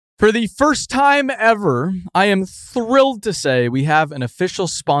For the first time ever, I am thrilled to say we have an official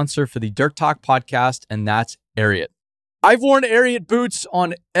sponsor for the Dirt Talk podcast, and that's Ariat. I've worn Ariat boots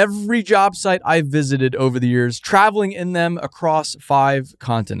on every job site I've visited over the years, traveling in them across 5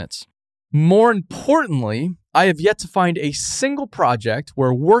 continents. More importantly, I have yet to find a single project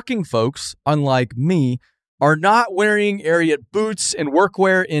where working folks, unlike me, are not wearing Ariat boots and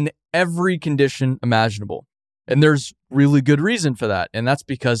workwear in every condition imaginable. And there's really good reason for that, and that's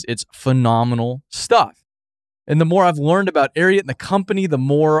because it's phenomenal stuff. And the more I've learned about Ariat and the company, the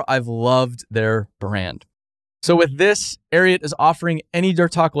more I've loved their brand. So with this, Ariat is offering any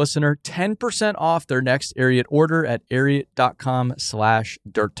Dirt Talk listener 10% off their next Ariat order at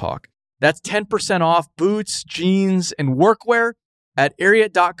ariat.com/dirttalk. That's 10% off boots, jeans, and workwear at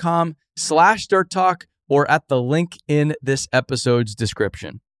ariat.com/dirttalk or at the link in this episode's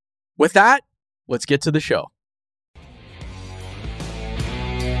description. With that, let's get to the show.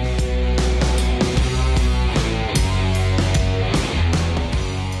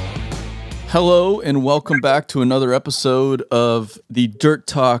 Hello and welcome back to another episode of the Dirt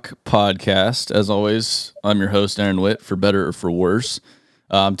Talk podcast. As always, I'm your host, Aaron Witt, for better or for worse.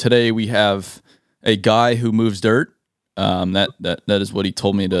 Today we have a guy who moves dirt. That is what he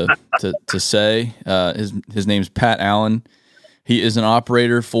told me to say. His name's Pat Allen. He is an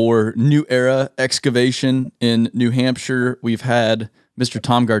operator for New Era Excavation in New Hampshire. We've had Mr.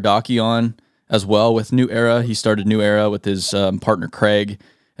 Tom Gardocki on as well with New Era. He started New Era with his partner Craig.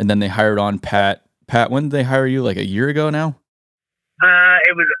 And then they hired on Pat. Pat, when did they hire you? Like a year ago now?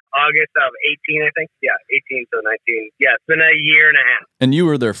 It was August of 18, I think. Yeah, 18 to 19. Yeah, it's been a year and a half. And you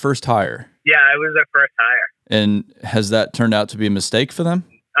were their first hire? Yeah, I was their first hire. And has that turned out to be a mistake for them?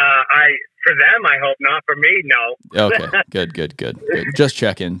 For them, I hope not. For me, no. Okay, good. Just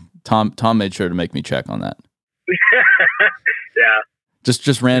checking. Tom made sure to make me check on that. Yeah.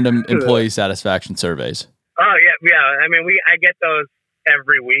 Just random employee satisfaction surveys. Oh, yeah. I mean, I get those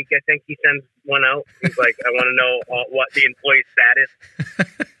every week. I think he sends one out. He's like, I want to know what the employee status,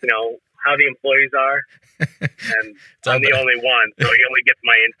 how the employees are. And I'm the only one, so he only gets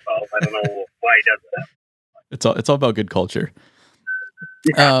my info. I don't know why he does that. It's all about good culture.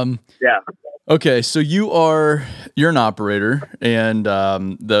 Yeah. Okay, so you're an operator, and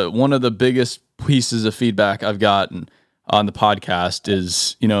one of the biggest pieces of feedback I've gotten on the podcast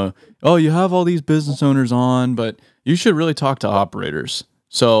is, you have all these business owners on, but you should really talk to operators.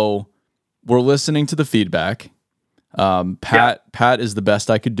 So we're listening to the feedback. Pat is the best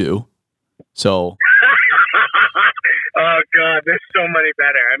I could do. So. Oh God, there's so many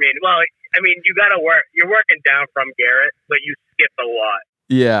better. You got to work. You're working down from Garrett, but you skip a lot.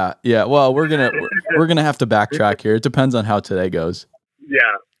 Yeah. Well, we're gonna have to backtrack here. It depends on how today goes.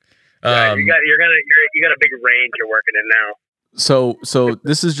 Yeah. You got a big range you're working in now. So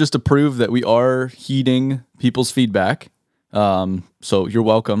this is just to prove that we are heeding people's feedback. So you're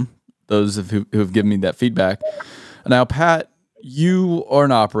welcome, those who have given me that feedback. Now, Pat, you are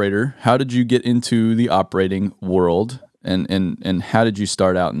an operator. How did you get into the operating world, and how did you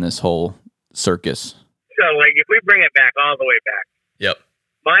start out in this whole circus? So, if we bring it back all the way back. Yep.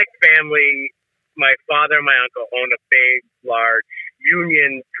 My family, my father and my uncle own a big, large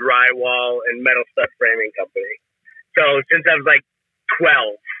union drywall and metal stud framing company. So since I was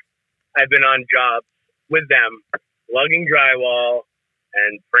 12, I've been on jobs with them, lugging drywall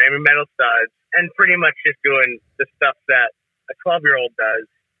and framing metal studs, and pretty much just doing the stuff that a 12-year-old does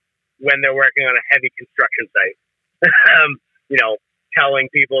when they're working on a heavy construction site. Telling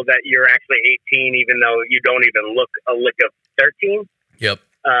people that you're actually 18, even though you don't even look a lick of 13. Yep.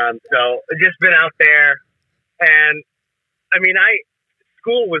 So I've just been out there, and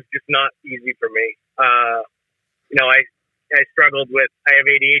school was just not easy for me. I struggled with, I have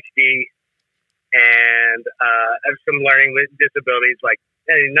ADHD and I have some learning disabilities,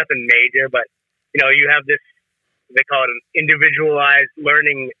 nothing major, but, you have this, they call it an individualized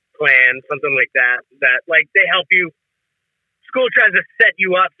learning plan, something like that they help you. School tries to set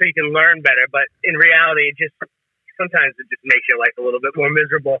you up so you can learn better, but in reality, sometimes it just makes your life a little bit more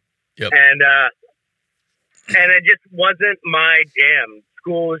miserable. Yep. And it just wasn't my jam.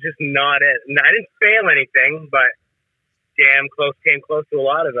 School was just not it. And I didn't fail anything, but came close to a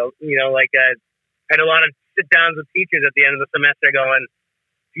lot of them. I had a lot of sit downs with teachers at the end of the semester going,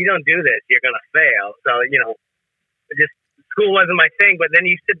 if you don't do this, you're going to fail. So, school wasn't my thing, but then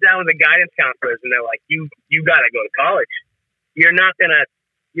you sit down with the guidance counselors and they're like, you got to go to college. You're not going to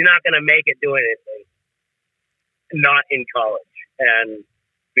make it doing anything not in college, and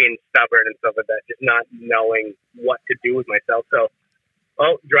being stubborn and stuff like that, just not knowing what to do with myself. So,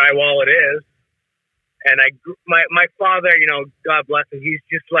 drywall it is. And my father, you know, God bless him. He's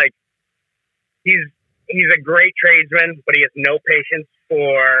just like, he's a great tradesman, but he has no patience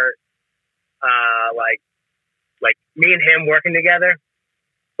for, like me and him working together,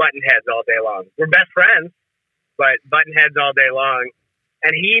 button heads all day long. We're best friends, but button heads all day long.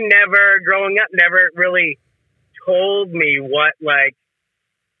 And he never, growing up, never really told me what, like,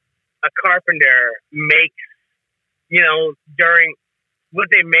 a carpenter makes, you know, during what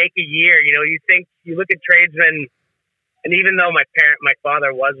they make a year. You know, you look at tradesmen, and even though my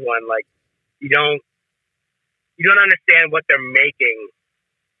father was one, like, you don't understand what they're making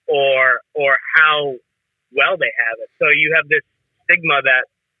or how well they have it. So you have this stigma that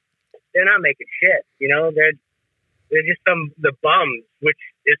they're not making shit. You know, they're just the bums, which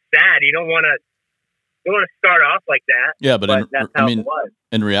is sad. You don't want to start off like that. Yeah, but that's how it was.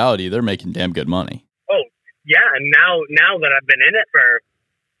 In reality, they're making damn good money. Oh yeah, and now that I've been in it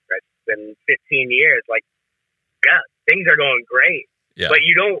it's been 15 years, like, yeah, things are going great. Yeah. But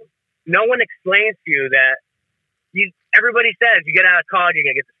no one explains to you that everybody says you get out of college, you're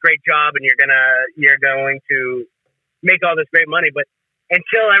gonna get this great job, and you're going to make all this great money. But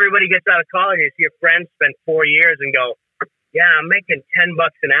until everybody gets out of college, you see your friends spend 4 years and go, yeah, I'm making $10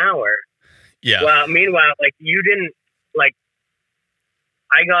 an hour. Yeah. Well, meanwhile, like, you didn't, like,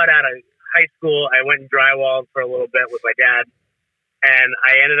 I got out of high school, I went and drywalled for a little bit with my dad, and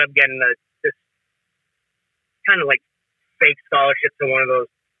I ended up getting this kind of like fake scholarship to one of those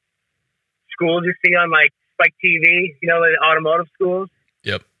schools you see on, like, Spike TV, you know, the automotive schools.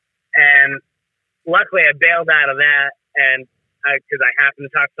 Yep. And luckily I bailed out of that, and because I happened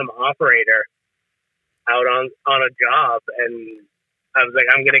to talk to some operator out on a job, and I was like,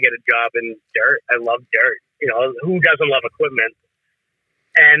 I'm going to get a job in dirt. I love dirt. You know, who doesn't love equipment?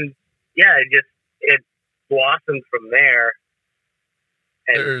 And yeah, it blossomed from there.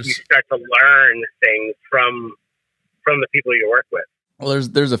 And you start to learn things from the people you work with. Well,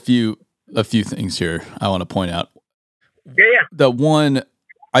 there's a few things here I want to point out. Yeah. The one,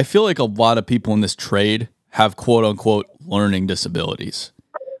 I feel like a lot of people in this trade have quote unquote learning disabilities.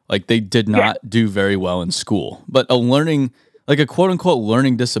 Like, they did not do very well in school, but a quote unquote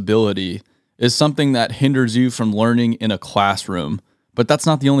learning disability is something that hinders you from learning in a classroom, but that's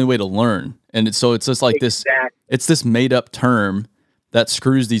not the only way to learn. And it's just like this made up term that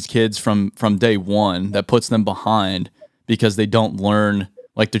screws these kids from day one, that puts them behind because they don't learn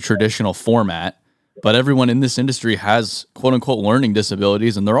like the traditional format. But everyone in this industry has quote unquote learning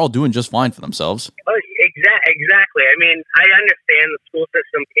disabilities, and they're all doing just fine for themselves. Oh, exactly. I mean, I understand the school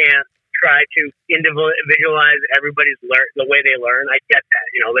system can't try to individualize everybody's the way they learn. I get that.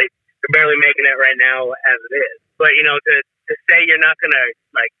 You know, they're barely making it right now as it is. But, you know, to say you're not going to,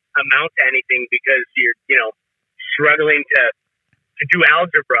 like, amount to anything because you're, you know, struggling to do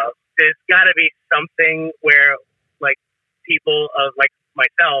algebra, there's got to be something where, like, people of, like,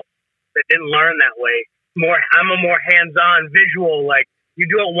 myself that didn't learn that way, I'm a more hands-on visual, like, you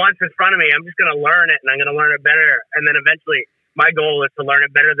do it once in front of me, I'm just going to learn it, and I'm going to learn it better. And then eventually my goal is to learn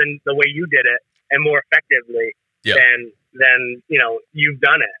it better than the way you did it, and more effectively than you know, you've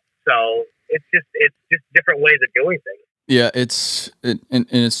done it. So it's just different ways of doing things. Yeah, and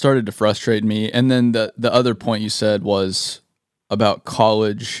it started to frustrate me. And then the other point you said was about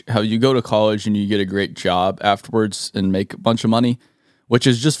college, how you go to college and you get a great job afterwards and make a bunch of money, which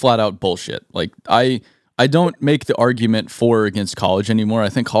is just flat out bullshit. Like, I don't make the argument for or against college anymore. I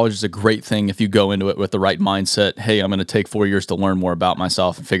think college is a great thing if you go into it with the right mindset. Hey, I'm going to take 4 years to learn more about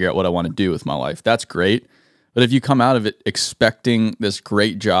myself and figure out what I want to do with my life. That's great. But if you come out of it expecting this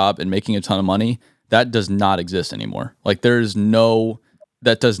great job and making a ton of money, that does not exist anymore. Like,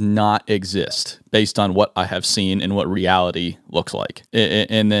 that does not exist based on what I have seen and what reality looks like.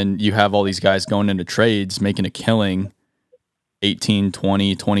 And then you have all these guys going into trades, making a killing, 18,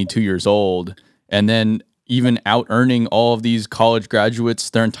 20, 22 years old, and then even out earning all of these college graduates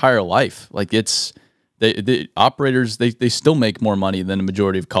their entire life. Like, the operators, they still make more money than a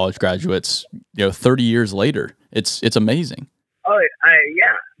majority of college graduates, you know, 30 years later. It's amazing. Oh,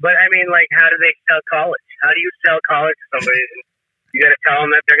 yeah. But I mean, like, how do they sell college? How do you sell college to somebody? You got to tell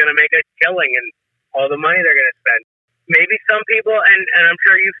them that they're going to make a killing and all the money they're going to spend. Maybe some people, and I'm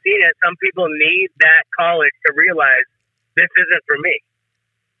sure you've seen it, some people need that college to realize this isn't for me.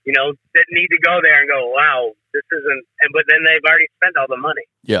 You know, that need to go there and go, wow, this isn't, but then they've already spent all the money.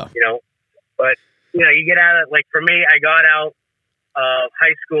 Yeah. You know, but, you know, you get out of, like, for me, I got out of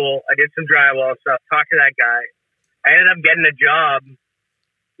high school, I did some drywall stuff, talked to that guy. I ended up getting a job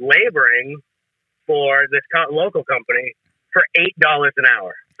laboring for this local company for $8 an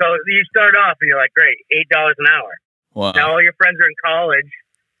hour. So you start off and you're like, great, $8 an hour. Wow. Now all your friends are in college,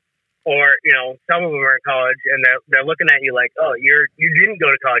 or some of them are in college and they're looking at you like, oh, you didn't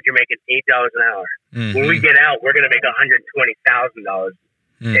go to college, you're making $8 an hour. Mm-hmm. When we get out, we're going to make $120,000,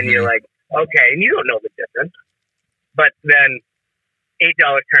 and you're like, okay, and you don't know the difference. But then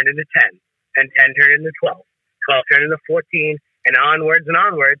 $8 turned into 10, and 10 turned into 12, 12 turned into 14, and onwards,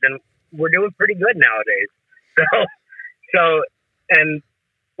 and we're doing pretty good nowadays. So, and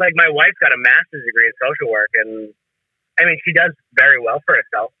like my wife's got a master's degree in social work, and I mean, she does very well for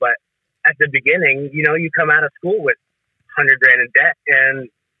herself, but at the beginning, you come out of school with $100,000 in debt, and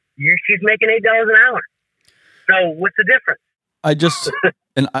she's making $8 an hour. So what's the difference?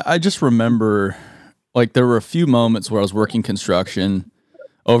 I just remember, like, there were a few moments where I was working construction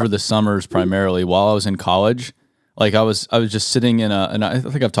over the summers primarily while I was in college. Like I was just sitting and I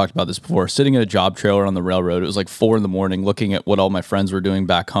think I've talked about this before, sitting in a job trailer on the railroad. It was like 4 a.m, looking at what all my friends were doing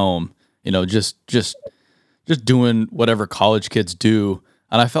back home, just doing whatever college kids do.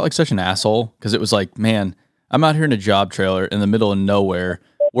 And I felt like such an asshole because it was like, man, I'm out here in a job trailer in the middle of nowhere,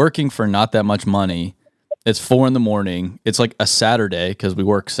 working for not that much money. It's 4 a.m. It's like a Saturday because we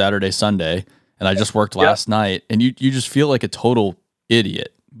work Saturday, Sunday, and I just worked last night. And you just feel like a total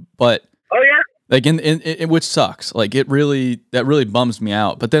idiot. But like in which sucks. Like that really bums me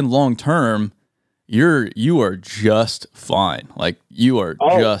out. But then long term, you are just fine. Like you are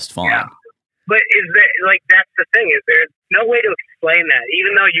just fine. Yeah. But that's the thing, is there's no way to explain that,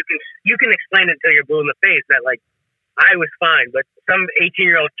 even though you can explain it until you're blue in the face that like I was fine, but some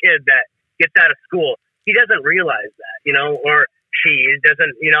 18-year-old kid that gets out of school, he doesn't realize that, or she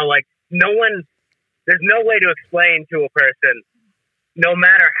doesn't, like there's no way to explain to a person, no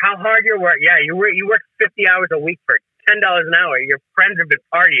matter how hard you work. Yeah, you work 50 hours a week for $10 an hour. Your friends have been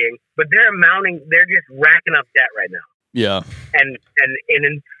partying, but they're just racking up debt right now. Yeah. And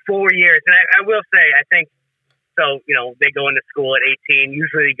in 4 years, and I will say, I think, so, they go into school at 18,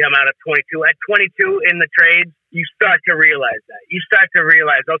 usually they come out at 22. At 22 in the trades, you start to realize that. You start to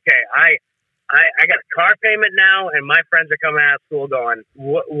realize, okay, I got a car payment now, and my friends are coming out of school going,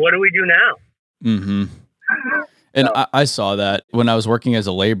 what do we do now? Mm-hmm. And I saw that when I was working as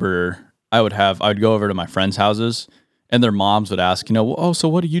a laborer. I'd go over to my friends' houses, and their moms would ask, oh, so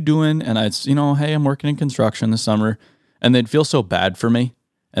what are you doing? And I'd, hey, I'm working in construction this summer. And they'd feel so bad for me,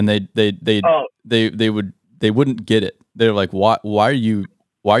 and they wouldn't get it. They're like, why are you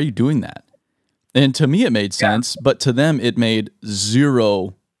doing that? And to me, it made sense, but to them, it made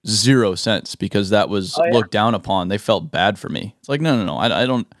zero sense because that was looked down upon. They felt bad for me. It's like, no. I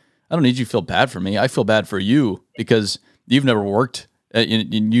don't need you to feel bad for me. I feel bad for you because you've never worked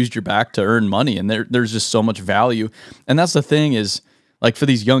and used your back to earn money, and there's just so much value. And that's the thing is, like, for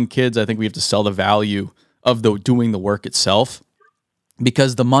these young kids, I think we have to sell the value of doing the work itself,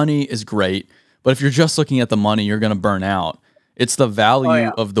 because the money is great, but if you're just looking at the money, you're going to burn out. It's the value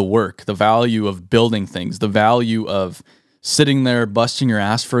of the work, the value of building things, the value of sitting there busting your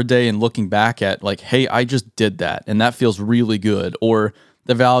ass for a day and looking back at like, hey, I just did that, and that feels really good. Or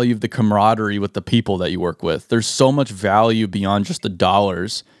the value of the camaraderie with the people that you work with. There's so much value beyond just the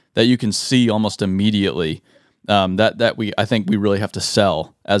dollars that you can see almost immediately, I think we really have to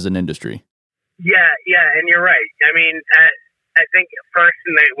sell as an industry. Yeah, and you're right. I mean, I think first,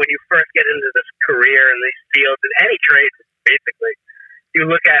 when you first get into this career in these fields, in any trade, basically, you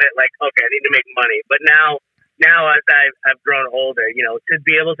look at it like, okay, I need to make money. But now as I've grown older, to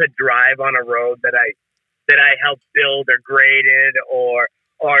be able to drive on a road that I helped build or graded, or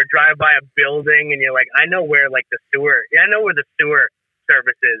drive by a building and you're like, I know where the sewer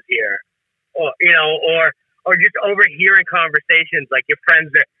service is here, or just overhearing conversations like your friends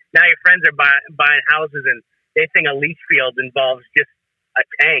are buying houses and they think a leach field involves just a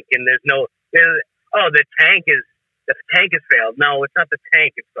tank, and the tank has failed. No, it's not the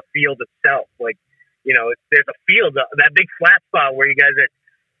tank, it's the field itself. There's a field, that big flat spot where you guys are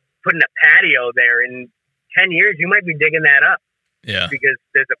putting a patio there. In 10 years, you might be digging that up. Yeah. Because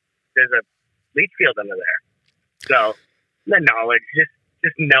there's a leach field under there. So the knowledge,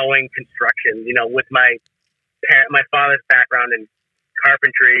 just knowing construction, with my father's background in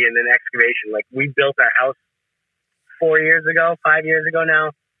carpentry and then excavation, we built our house 5 years ago now,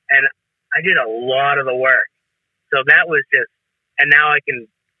 and I did a lot of the work. So that was and now I can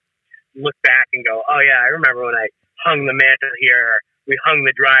look back and go, oh yeah, I remember when I hung the mantle here, or we hung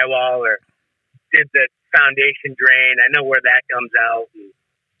the drywall, or did the foundation drain. I know where that comes out. And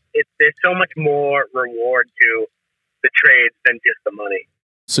there's so much more reward to the trades than just the money.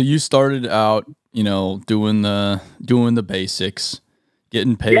 So you started out, doing the basics,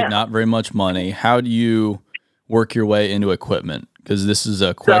 getting paid not very much money. How do you work your way into equipment? Because this is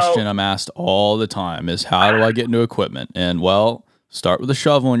a question I'm asked all the time: is how do I get into equipment? And start with a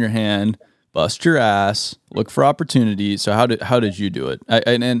shovel in your hand, bust your ass, look for opportunities. So how did you do it?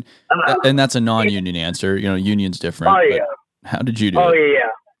 And that's a non-union answer. Union's different. Oh yeah. But how did you do it? Oh yeah.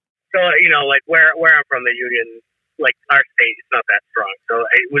 So like where I'm from, the union, like our state, is not that strong. So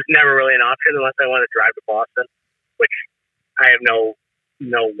it was never really an option unless I wanted to drive to Boston, which I have no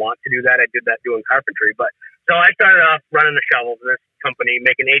want to do that. I did that doing carpentry, but so I started off running the shovel for this company,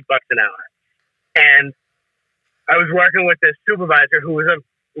 making $8 an hour, and I was working with this supervisor who was a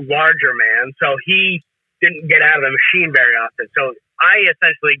larger man, so he didn't get out of the machine very often. So I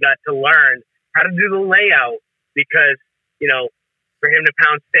essentially got to learn how to do the layout because, for him to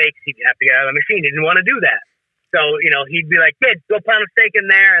pound steaks, he'd have to get out of the machine. He didn't want to do that. So, he'd be like, kid, go pound a steak in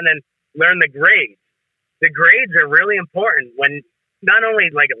there and then learn the grades. The grades are really important when not only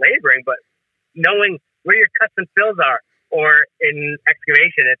like laboring, but knowing where your cuts and fills are, or in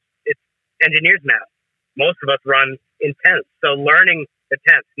excavation, it's engineer's math. Most of us run in tenths. So learning the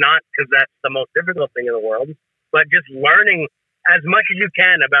tenths, not because that's the most difficult thing in the world, but just learning as much as you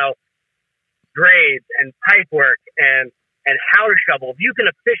can about grades and pipe work and how to shovel. If you can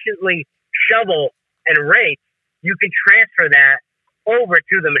efficiently shovel and rake, you can transfer that over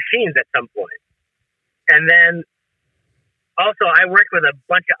to the machines at some point. And then also I worked with a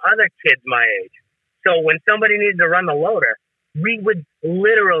bunch of other kids my age. So when somebody needed to run the loader, we would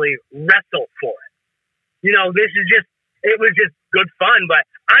literally wrestle for it. It was just good fun, but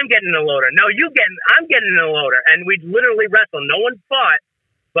I'm getting the loader. No, I'm getting the loader. And we'd literally wrestle. No one fought,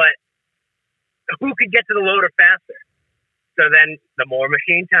 but who could get to the loader faster? So then the more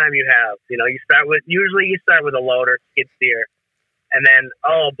machine time you have, usually you start with a loader, skid steer, and then,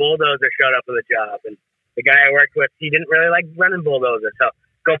 a bulldozer showed up with a job. And the guy I worked with, he didn't really like running bulldozer. So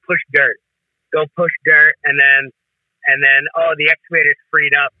go push dirt. And then, the excavator's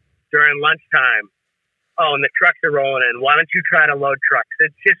freed up during lunchtime. Oh, and the trucks are rolling in. Why don't you try to load trucks?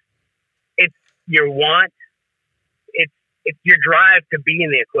 It's your want. It's your drive to be in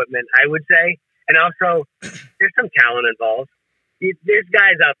the equipment, I would say. And also, there's some talent involved. There's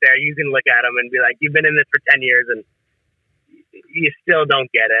guys out there, you can look at them and be like, you've been in this for 10 years and you still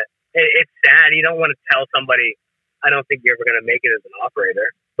don't get it. It's sad. You don't want to tell somebody, I don't think you're ever going to make it as an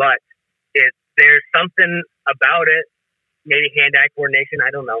operator. But there's something about it. Maybe hand-eye coordination. I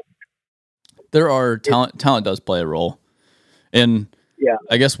don't know. There are talent does play a role. And yeah.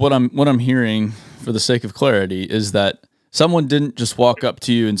 I guess what I'm hearing, for the sake of clarity, is that someone didn't just walk up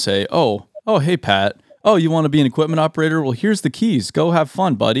to you and say, oh, hey, Pat, you want to be an equipment operator? Well, here's the keys. Go have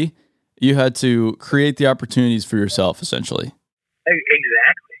fun, buddy. You had to create the opportunities for yourself, essentially.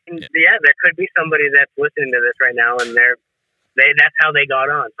 Exactly. And yeah, there could be somebody that's listening to this right now, and that's how they got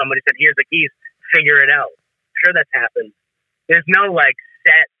on. Somebody said, here's the keys, figure it out. Sure, that's happened. There's no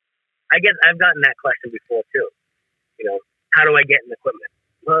set. I guess I've gotten that question before too. How do I get in equipment?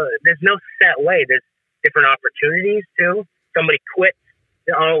 Well, there's no set way. There's different opportunities too. Somebody quits.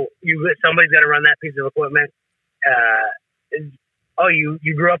 Somebody's got to run that piece of equipment.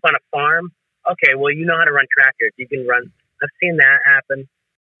 You grew up on a farm. Okay, well, you know how to run tractors. You can run. I've seen that happen.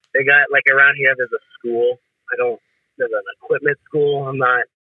 They got around here. There's a school. There's an equipment school. I'm not.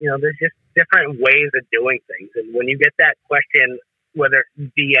 There's just different ways of doing things. And when you get that question, whether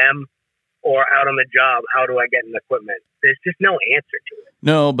it's DM or out on the job, how do I get an equipment? There's just no answer to it.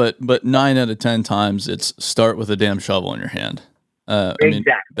 No, but 9 out of 10 times it's start with a damn shovel in your hand.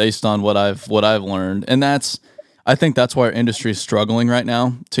 Exactly. Based on what I've learned, and I think that's why our industry is struggling right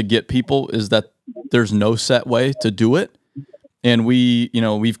now to get people, is that there's no set way to do it, and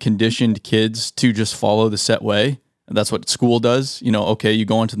we've conditioned kids to just follow the set way. And that's what school does. Okay, you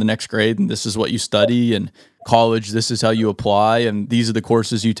go on to the next grade, and this is what you study, and college, this is how you apply, and these are the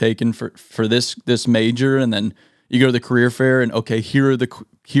courses you taken for this major, and then you go to the career fair, and okay, here are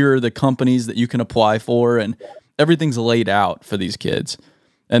the companies that you can apply for, and everything's laid out for these kids.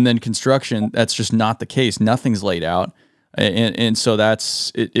 And then construction, that's just not the case. Nothing's laid out, and so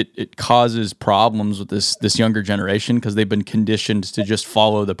it causes problems with this younger generation because they've been conditioned to just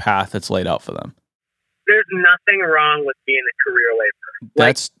follow the path that's laid out for them. There's nothing wrong with being a career laborer.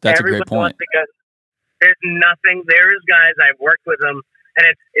 That's a great point. There's nothing. There is guys, I've worked with them, and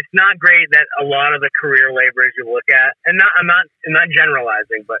it's not great that a lot of the career laborers you look at, and I'm not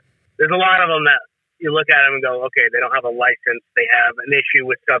generalizing, but there's a lot of them that you look at them and go, okay, they don't have a license, they have an issue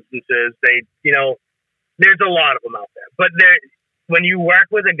with substances, there's a lot of them out there. But when you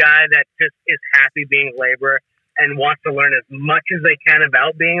work with a guy that just is happy being a laborer and wants to learn as much as they can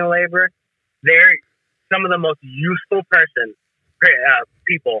about being a laborer, they're some of the most useful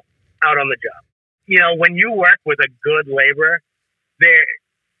people out on the job. When you work with a good laborer,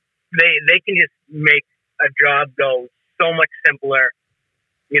 they can just make a job go so much simpler.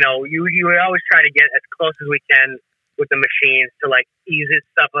 You know, you always try to get as close as we can with the machines to like ease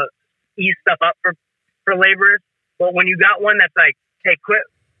stuff up for laborers. But when you got one that's like, hey, quit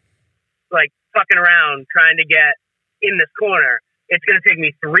like fucking around trying to get in this corner, it's going to take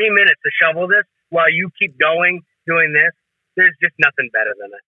me 3 minutes to shovel this while you keep going doing this. There's just nothing better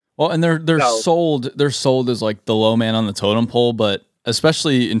than it. Well, and they're sold as like the low man on the totem pole, but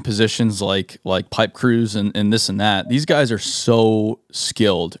especially in positions like pipe crews and this and that, these guys are so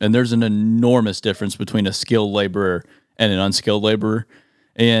skilled, and there's an enormous difference between a skilled laborer and an unskilled laborer.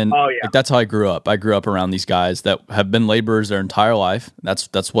 And like, that's how I grew up. I grew up around these guys that have been laborers their entire life.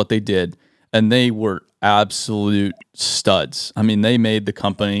 That's what they did. And they were absolute studs. I mean, they made the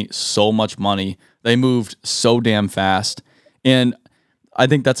company so much money. They moved so damn fast. And I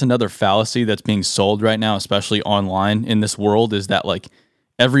think that's another fallacy that's being sold right now, especially online in this world, is that like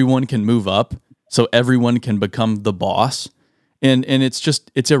everyone can move up, so everyone can become the boss. And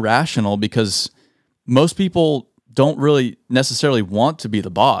it's irrational, because most people don't really necessarily want to be the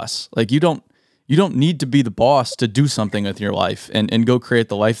boss. Like you don't need to be the boss to do something with your life and go create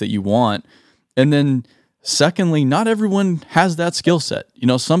the life that you want. And then secondly, not everyone has that skill set. You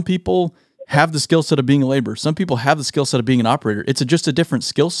know, some people have the skill set of being a laborer. Some people have the skill set of being an operator. It's just a different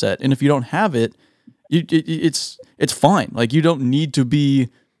skill set. And if you don't have it, it's fine. Like you don't need to be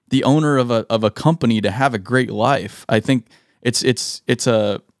the owner of a company to have a great life. I think it's just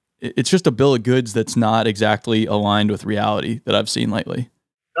a bill of goods that's not exactly aligned with reality that I've seen lately.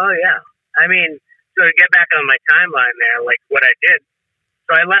 Oh yeah. I mean, so to get back on my timeline there, like what I did.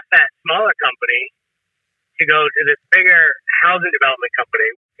 So I left that smaller company to go to this bigger housing development company.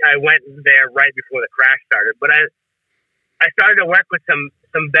 I went there right before the crash started, but I started to work with some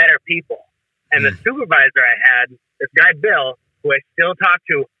better people. And the supervisor I had, this guy Bill, who I still talk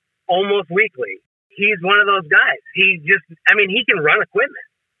to almost weekly, he's one of those guys. He can run equipment,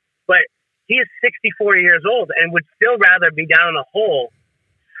 but he is 64 years old and would still rather be down in a hole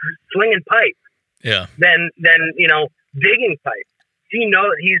slinging pipe than digging pipe.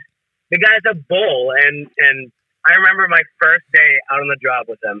 The guy's a bull, and I remember my first day out on the job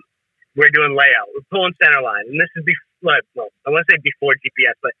with them. We're doing layout. We're pulling center line. And this is I want to say before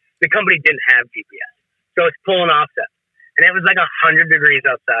GPS, but the company didn't have GPS. So it's pulling offset. And it was like 100 degrees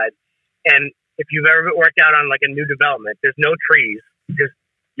outside. And if you've ever worked out on like a new development, there's no trees. Just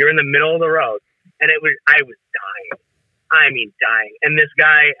you're in the middle of the road. And I was dying. I mean, dying. And this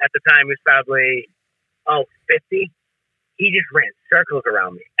guy at the time was probably, 50. He just ran circles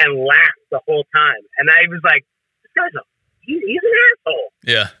around me and laughed the whole time. And I was like, this guy's he's an asshole.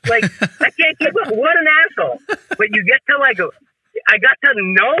 Yeah. Like, I can't keep up. What an asshole. But you get to I got to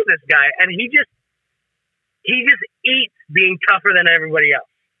know this guy, and he just eats being tougher than everybody else.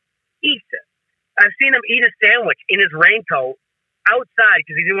 Eats it. I've seen him eat a sandwich in his raincoat outside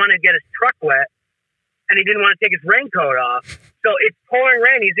because he didn't want to get his truck wet, and he didn't want to take his raincoat off. So it's pouring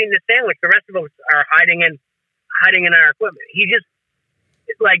rain. He's eating a sandwich. The rest of us are hiding in our equipment. He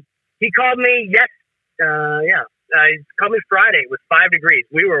called me he called me Friday. It was 5 degrees.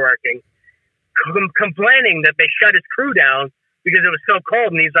 We were working, complaining that they shut his crew down because it was so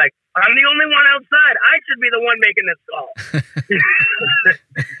cold. And he's like, I'm the only one outside. I should be the one making this call.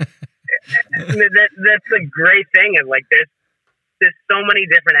 That's the great thing. And like, there's so many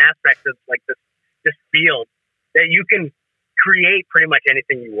different aspects of like this field that you can create pretty much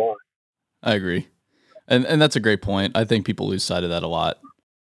anything you want. I agree. And that's a great point. I think people lose sight of that a lot.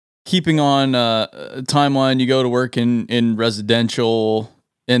 Keeping on timeline, you go to work in residential,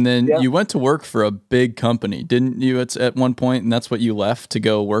 and then you went to work for a big company, didn't you? It's at one point, and that's what you left to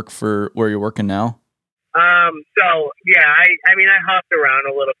go work for where you're working now. So yeah, I hopped around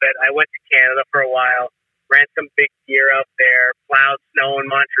a little bit. I went to Canada for a while, ran some big gear out there, plowed snow in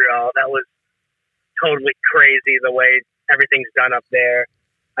Montreal. That was totally crazy the way everything's done up there.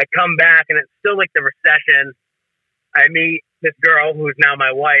 I come back and it's still like the recession. I meet this girl who's now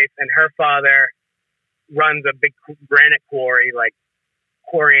my wife, and her father runs a big granite quarry, like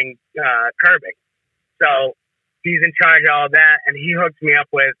quarrying curbing. So he's in charge of all that, and he hooked me up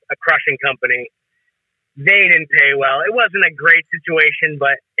with a crushing company. They didn't pay well. It wasn't a great situation,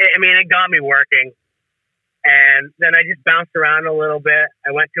 but it got me working. And then I just bounced around a little bit.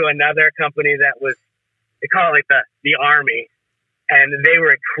 I went to another company that was, they call it like the Army. And they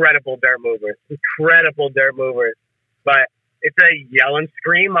were incredible dirt movers. But it's a yell and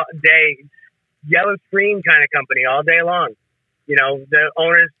scream kind of company all day long. You know, the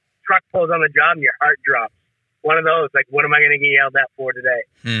owner's truck pulls on the job and your heart drops. One of those, like, what am I going to get yelled at for today?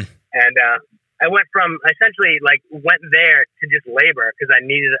 And I went there to just labor because I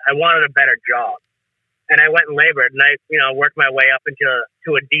wanted a better job. and I went and labored, and I, worked my way up into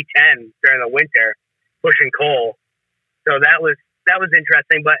a D10 during the winter, pushing coal. So that was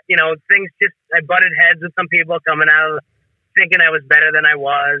interesting. But things just, I butted heads with some people coming out of thinking I was better than I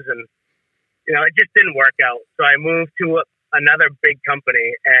was, and it just didn't work out. So I moved to another big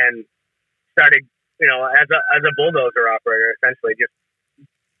company and started, as a bulldozer operator, essentially just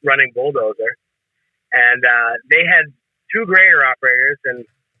running bulldozer. And they had 2 grader operators, and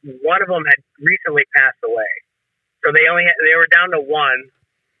one of them had recently passed away. So they were down to 1.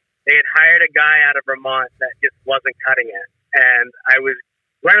 They had hired a guy out of Vermont that just wasn't cutting it. And I was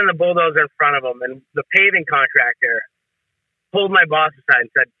running the bulldozer in front of him, and the paving contractor pulled my boss aside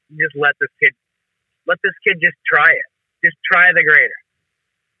and said, just let this kid just try it. Just try the grader.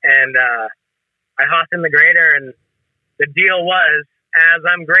 And I hopped in the grader, and the deal was, as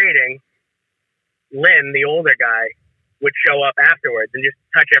I'm grading, Lynn, the older guy, would show up afterwards and just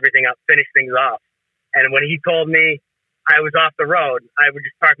touch everything up, finish things off. And when he told me I was off the road, I would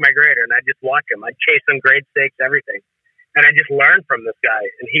just park my grader and I'd just watch him. I'd chase him, grade stakes, everything. And I just learned from this guy.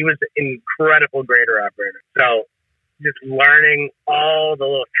 And he was an incredible grader operator. So just learning all the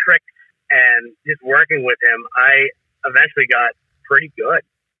little tricks and just working with him, I eventually got pretty good.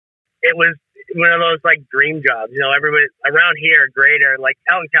 It was one of those like dream jobs. Everybody around here, grader, like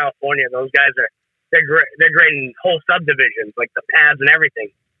out in California, those guys they're grading whole subdivisions, like the pads and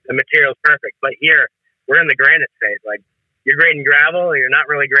everything. The material's perfect. But here, we're in the granite state. Like, you're grading gravel, and you're not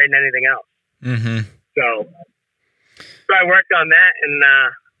really grading anything else. Mm-hmm. So I worked on that, and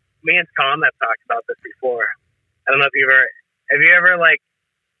me and Tom have talked about this before. I don't know if have you ever like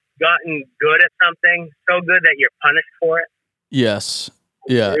gotten good at something so good that you're punished for it? Yes.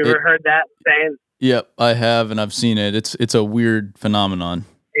 Yeah. Have you ever heard that saying? Yep, I have, and I've seen it. It's a weird phenomenon.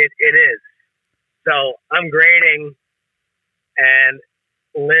 It is. So I'm grading, and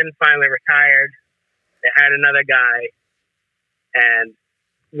Lynn finally retired. They had another guy, and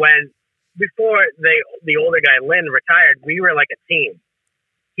before the older guy Lynn retired, we were like a team.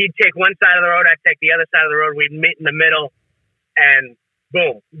 He'd take one side of the road, I'd take the other side of the road. We'd meet in the middle, and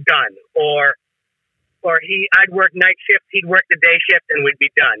boom, done. Or I'd work night shift, he'd work the day shift, and we'd be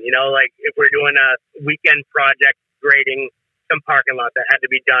done. Like if we're doing a weekend project, grading some parking lot that had to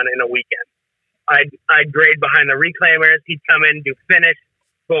be done in a weekend. I'd grade behind the reclaimers. He'd come in, do finish.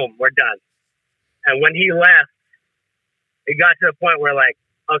 Boom, we're done. And when he left, it got to the point where, like,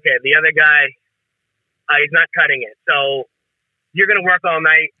 okay, the other guy, he's not cutting it. So you're going to work all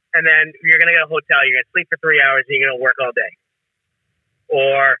night, and then you're going to get a hotel. You're going to sleep for 3 hours, and you're going to work all day.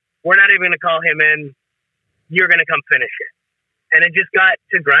 Or we're not even going to call him in. You're going to come finish it. And it just got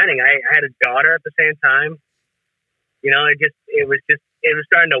to grinding. I had a daughter at the same time. It was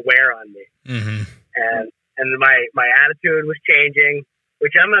starting to wear on me. Mm-hmm. And my attitude was changing,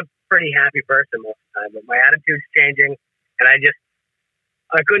 which I'm a pretty happy person most of the time, but my attitude's changing, and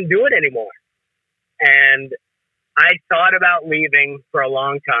I couldn't do it anymore. And I thought about leaving for a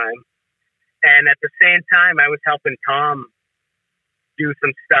long time. And at the same time, I was helping Tom do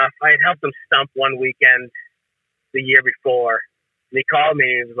some stuff. I had helped him stump one weekend the year before. And he called me.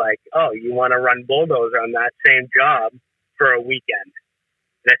 He was like, "Oh, you want to run bulldozer on that same job for a weekend?"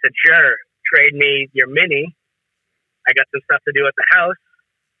 And I said, "Sure. Trade me your Mini. I got some stuff to do at the house,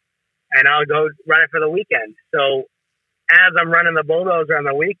 and I'll go run it for the weekend." So as I'm running the bulldozer on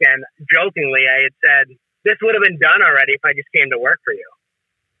the weekend, jokingly, I had said, "This would have been done already if I just came to work for you."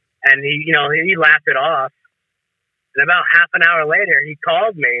 And he laughed it off. And about half an hour later, he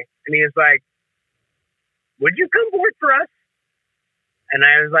called me, and he was like, "Would you come work for us?" And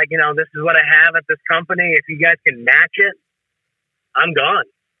I was like, "This is what I have at this company. If you guys can match it, I'm gone."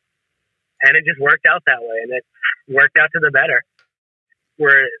 And it just worked out that way, and it worked out to the better.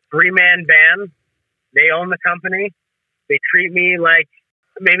 We're a 3-man band. They own the company. They treat me like,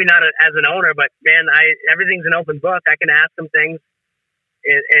 maybe not as an owner, but man, everything's an open book. I can ask them things.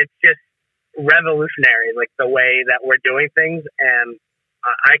 It's just revolutionary, like the way that we're doing things, and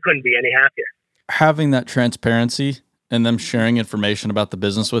I couldn't be any happier. Having that transparency and them sharing information about the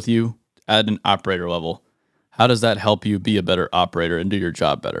business with you at an operator level, how does that help you be a better operator and do your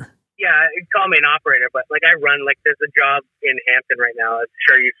job better? Yeah, you call me an operator, but like I run, like there's a job in Hampton right now. I'm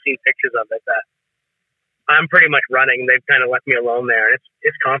sure you've seen pictures of it that I'm pretty much running. They've kind of left me alone there.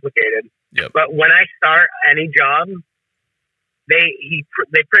 It's complicated. Yep. But when I start any job, they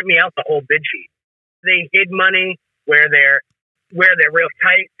print me out the whole bid sheet. They hid money where they're real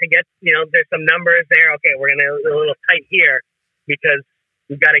tight to get, there's some numbers there. Okay, we're going to a little tight here because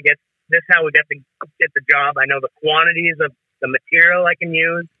we've got to get this, how we get the job. I know the quantities of the material I can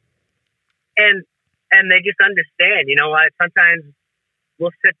use. And they just understand, sometimes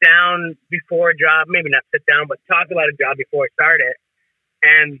we'll sit down before a job, maybe not sit down, but talk about a job before I start it.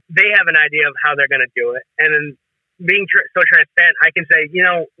 And they have an idea of how they're going to do it. And then being so transparent, I can say,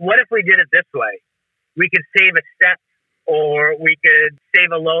 what if we did it this way? We could save a step, or we could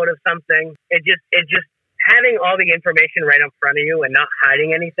save a load of something. It just having all the information right in front of you and not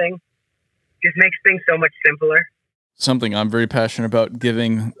hiding anything just makes things so much simpler. Something I'm very passionate about,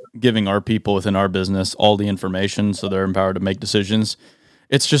 giving our people within our business all the information so they're empowered to make decisions.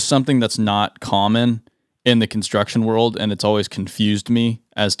 It's just something that's not common in the construction world, and it's always confused me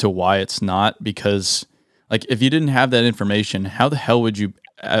as to why it's not, because like if you didn't have that information, how the hell would you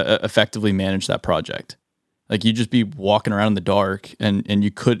effectively manage that project? Like you'd just be walking around in the dark, and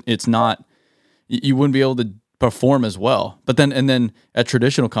you wouldn't be able to perform as well. But then at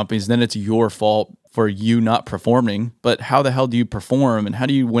traditional companies, then it's your fault for you not performing. But how the hell do you perform, and how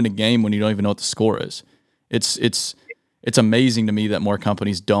do you win a game when you don't even know what the score is? It's amazing to me that more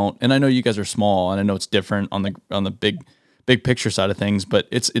companies don't. And I know you guys are small, and I know it's different on the big picture side of things, but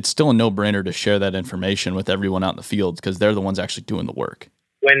it's still a no-brainer to share that information with everyone out in the field, because they're the ones actually doing the work.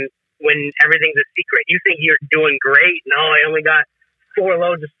 When everything's a secret, you think you're doing great. No, I only got 4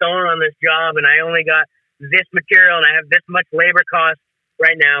 loads of stone on this job, and I only got this material, and I have this much labor cost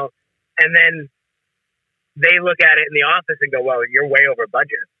right now. And then they look at it in the office and go, well, you're way over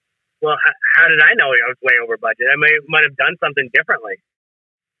budget. Well, how did I know I was way over budget? I might have done something differently.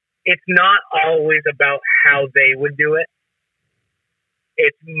 It's not always about how they would do it.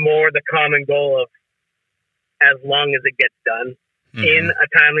 It's more the common goal of as long as it gets done in a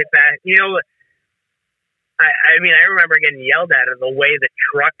timely fashion. I remember getting yelled at the way the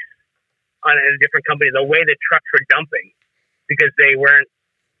trucks on a different company, the way the trucks were dumping, because it wasn't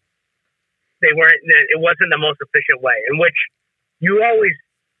the most efficient way, in which you always,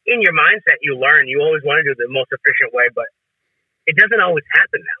 in your mindset, you learn, you always want to do the most efficient way, but it doesn't always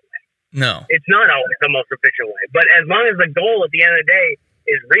happen that way. No. It's not always the most efficient way. But as long as the goal at the end of the day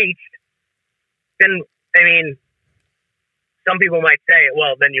is reached, then, some people might say,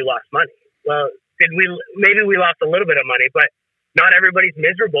 well, then you lost money. Well, maybe we lost a little bit of money, but not everybody's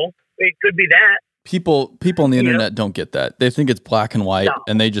miserable. It could be that. People on the internet don't get that. They think it's black and white,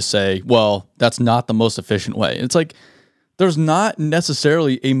 and they just say, well, that's not the most efficient way. It's like, there's not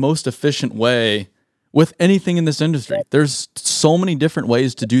necessarily a most efficient way with anything in this industry. There's so many different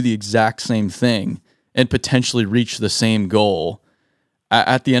ways to do the exact same thing and potentially reach the same goal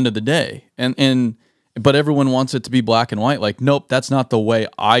at the end of the day. But everyone wants it to be black and white. Like, nope, that's not the way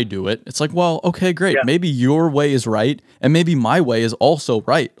I do it. It's like, well, okay, great. Yeah. Maybe your way is right, and maybe my way is also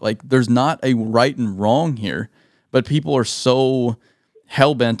right. Like, there's not a right and wrong here, but people are so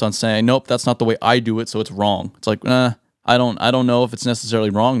hell-bent on saying, nope, that's not the way I do it, so it's wrong. It's like, I don't know if it's necessarily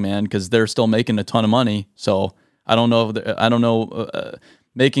wrong, man, because they're still making a ton of money. So I don't know.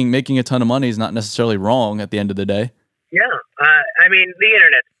 Making a ton of money is not necessarily wrong at the end of the day. Yeah, the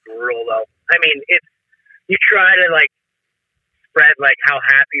internet's brutal, though. You try to spread how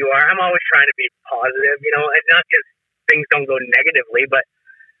happy you are. I'm always trying to be positive, and not just things don't go negatively, but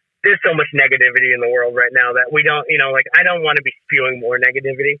there's so much negativity in the world right now that we don't, I don't want to be spewing more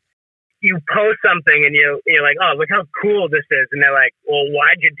negativity. You post something and you're like, oh, look how cool this is. And they're like, well,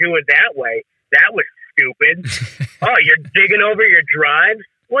 why'd you do it that way? That was stupid. Oh, you're digging over your drives?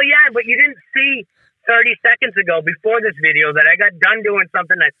 Well, yeah, but you didn't see 30 seconds ago before this video that I got done doing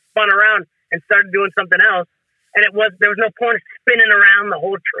something, I spun around and started doing something else. And there was no point of spinning around the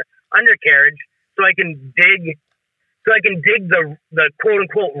whole undercarriage so I can dig the quote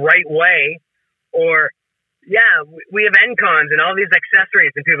unquote right way. Or, yeah, we have Encons and all these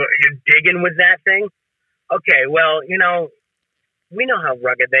accessories, and people, you're digging with that thing? Okay, well, we know how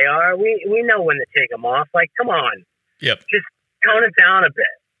rugged they are. We know when to take them off. Like, come on. Yep. Just tone it down a bit.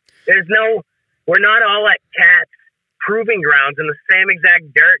 We're not all at Cat's proving grounds in the same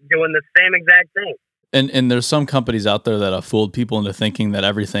exact dirt doing the same exact thing. And there's some companies out there that have fooled people into thinking that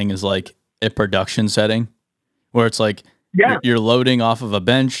everything is like a production setting, where it's like, you're loading off of a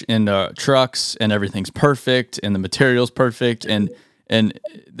bench in trucks and everything's perfect and the material's perfect, and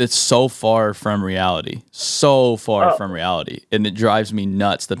it's so far from reality. From reality. And it drives me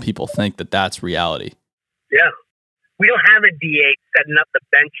nuts that people think that that's reality. Yeah. We don't have a D8 setting up the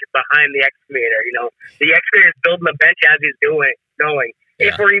bench behind the excavator. The excavator's building the bench as he's going.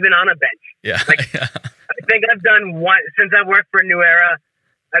 If we're even on a bench. Yeah. I think I've done one, since I've worked for New Era,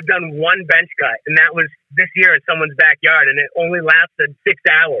 I've done one bench cut, and that was this year in someone's backyard, and it only lasted 6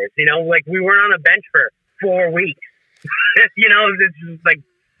 hours. We weren't on a bench for 4 weeks. It's just like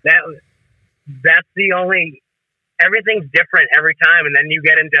that. That's the only. Everything's different every time, and then you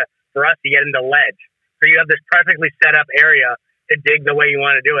get into ledge. So you have this perfectly set up area, to dig the way you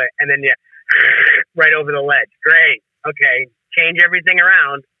want to do it, and then you right over the ledge. Great. Okay. Change everything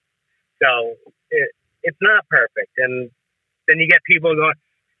around. So it's not perfect. And then you get people going,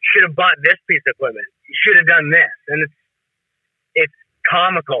 should have bought this piece of equipment. You should have done this. And it's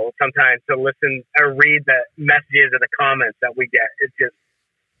comical sometimes to listen or read the messages or the comments that we get. It's just,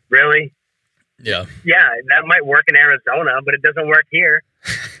 really? Yeah. Yeah, that might work in Arizona, but it doesn't work here.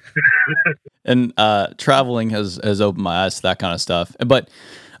 And traveling has opened my eyes to that kind of stuff. But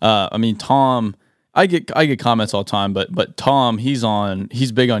I mean, Tom, I get comments all the time, but Tom, he's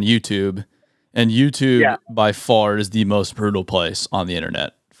big on YouTube, and YouTube by far is the most brutal place on the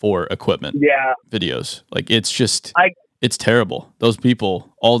internet for equipment videos. Like, it's just it's terrible. Those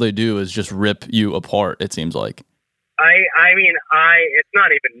people, all they do is just rip you apart, it seems like. I mean, it's not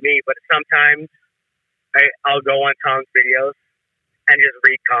even me, but sometimes I'll go on Tom's videos and just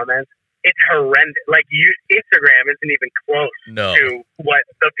read comments. It's horrendous. Like, Instagram isn't even close to what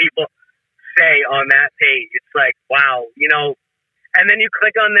the people say on that page. It's like, wow, and then you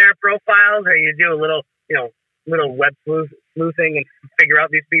click on their profiles or you do a little, little web sleuthing and figure out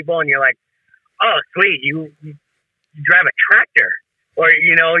these people, and you're like, oh, sweet, you drive a tractor, or,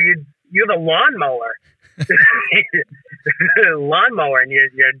 you have a lawnmower. Lawnmower, and you're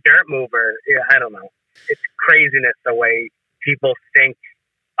a dirt mover. Yeah, I don't know. It's craziness the way people think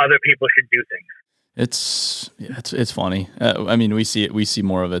other people should do things. It's funny. I mean, we see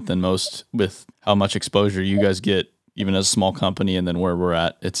more of it than most with how much exposure you guys get, even as a small company, and then where we're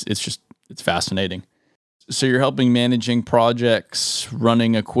at. It's fascinating. So you're helping managing projects,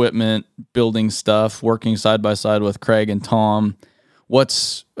 running equipment, building stuff, working side by side with Craig and Tom. How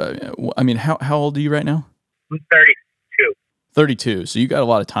old are you right now? I'm 32. 32. So you got a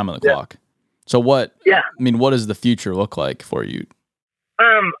lot of time on the clock. So what does the future look like for you?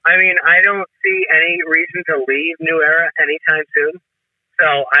 I mean, I don't see any reason to leave New Era anytime soon.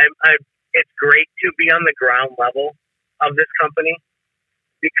 So it's great to be on the ground level of this company,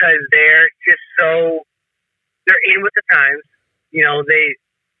 because they're just they're in with the times.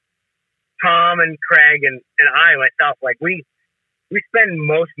 Tom and Craig and I, myself, like we spend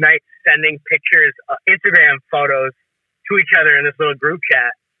most nights sending pictures, Instagram photos to each other in this little group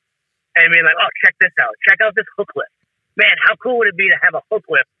chat, and being like, oh, check this out. Check out this hook lift. Man, how cool would it be to have a hook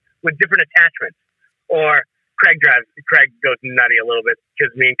lift with different attachments? Or Craig goes nutty a little bit,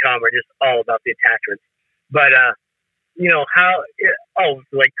 because me and Tom are just all about the attachments. But,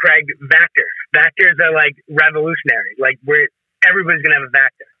 like Craig, Vactors. Vactors are like revolutionary. Like, everybody's going to have a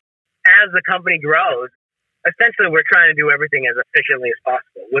Vactor. As the company grows, essentially we're trying to do everything as efficiently as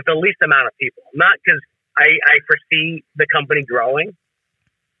possible with the least amount of people. Not because I foresee the company growing.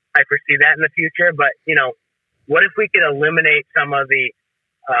 I foresee that in the future, but, what if we could eliminate some of the,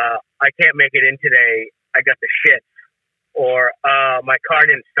 I can't make it in today, I got the shit, or my car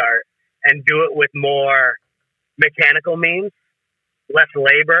didn't start, and do it with more mechanical means, less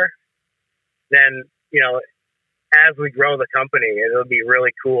labor, then, as we grow the company, it'll be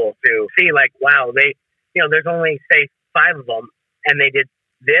really cool to see, like, wow, there's only, say, 5 of them, and they did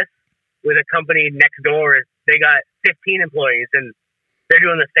this with a company next door. They got 15 employees, and they're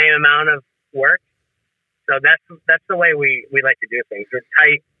doing the same amount of work. So that's the way we like to do things. We're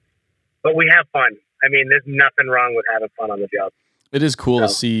tight, but we have fun. I mean, there's nothing wrong with having fun on the job. It is cool to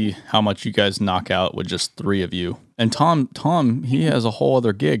see how much you guys knock out with just 3 of you. And Tom, he has a whole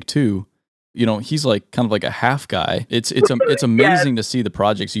other gig too. He's like kind of like a half guy. It's amazing to see the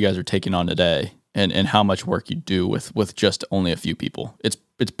projects you guys are taking on today, and how much work you do with just only a few people. It's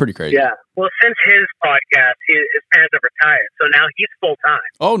pretty crazy. Yeah. Well, since his podcast, his parents have retired, so now he's full time.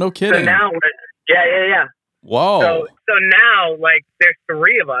 Oh, no kidding. So now, yeah. Whoa. So now, like, there's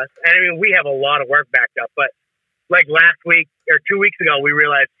 3 of us, and I mean, we have a lot of work backed up, but like last week or 2 weeks ago, we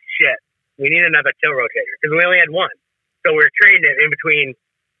realized, shit, we need another tilt rotator, because we only had one. So we were trading it in between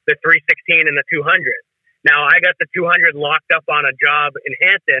the 316 and the 200. Now I got the 200 locked up on a job in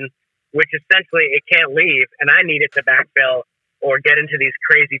Hampton, which essentially it can't leave, and I need it to backfill or get into these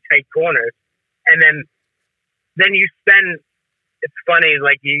crazy tight corners. And then you spend, it's funny,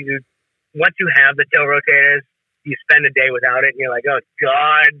 like once you have the tilt rotators, you spend a day without it, and you're like, oh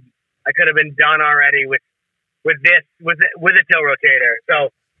God, I could have been done already with a tilt rotator.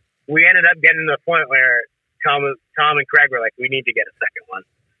 So we ended up getting to the point where Tom and Craig were like, we need to get a second one.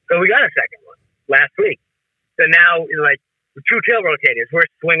 So we got a second one last week. So now, like, 2 tilt rotators, we're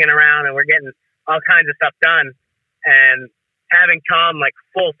swinging around and we're getting all kinds of stuff done. And having Tom like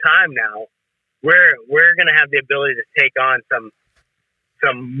full time now, we're going to have the ability to take on some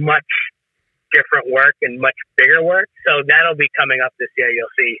much different work and much bigger work. So that'll be coming up this year.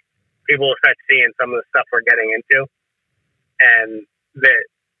 You'll see, people will start seeing some of the stuff we're getting into. and that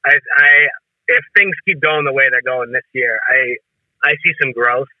if things keep going the way they're going this year, I see some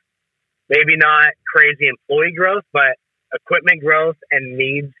growth. Maybe not crazy employee growth, but equipment growth and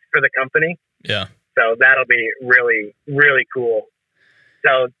needs for the company. Yeah. So that'll be really, really cool.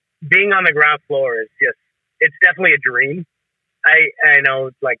 So being on the ground floor is it's definitely a dream. I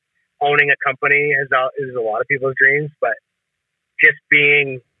know like owning a company is a lot of people's dreams, but just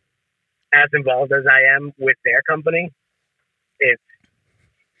being as involved as I am with their company,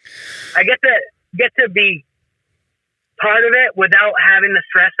 I get to be part of it without having the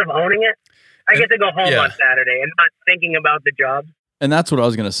stress of owning it. I get to go home on Saturday and not thinking about the job. And that's what I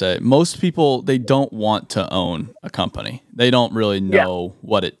was going to say. Most people, they don't want to own a company. They don't really know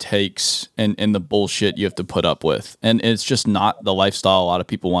what it takes and the bullshit you have to put up with. And it's just not the lifestyle a lot of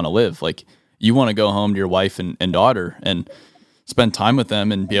people want to live. Like, you want to go home to your wife and daughter and spend time with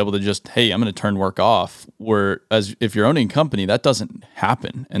them and be able to just, hey, I'm going to turn work off. Whereas if you're owning a company, that doesn't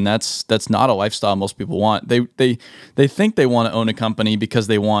happen. And that's not a lifestyle most people want. They think they want to own a company because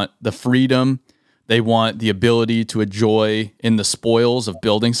they want the freedom. They want the ability to enjoy in the spoils of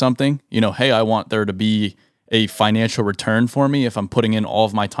building something. You know, hey, I want there to be a financial return for me if I'm putting in all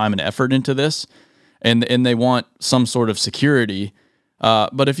of my time and effort into this. And they want some sort of security.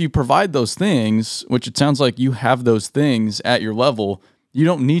 But if you provide those things, which it sounds like you have those things at your level, you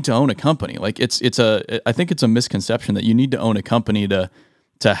don't need to own a company. Like I think it's a misconception that you need to own a company to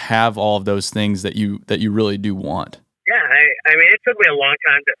have all of those things that you really do want. Yeah. I mean, it took me a long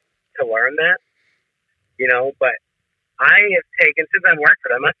time to learn that, you know, but I have taken, since I've worked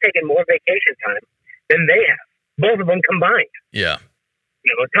for them, I've taken more vacation time than they have, both of them combined. Yeah.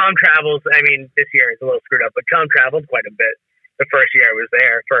 You know, Tom travels, I mean, this year is a little screwed up, but Tom traveled quite a bit. The first year I was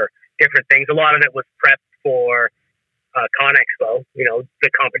there for different things. A lot of it was prep for Con Expo, you know, the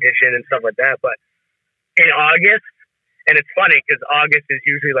competition and stuff like that. But in August, and it's funny because August is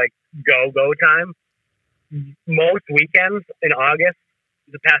usually like go time. Most weekends in August,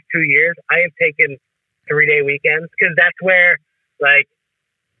 the past 2 years, I have taken 3-day weekends because that's where like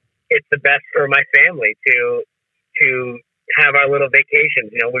it's the best for my family to have our little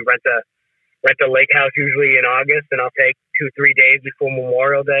vacations. You know, we rent a lake house usually in August, and I'll take 2-3 days before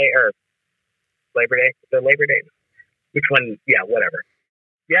Memorial Day or Labor Day. Labor Day? Which one? Yeah, whatever.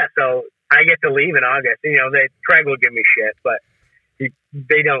 Yeah, so I get to leave in August. You know, Craig will give me shit, but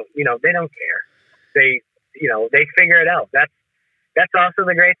they don't. You know, they don't care. They figure it out. That's also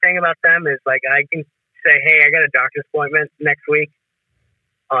the great thing about them is like I can say, hey, I got a doctor's appointment next week.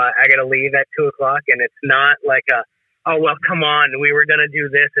 I got to leave at 2:00, and it's not like oh, well, come on, we were going to do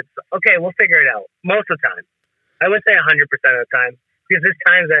this. It's okay, we'll figure it out. Most of the time. I would say 100% of the time, because there's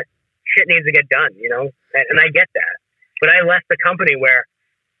times that shit needs to get done, you know, and I get that. But I left the company where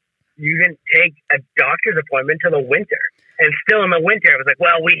you didn't take a doctor's appointment till the winter. And still in the winter, it was like,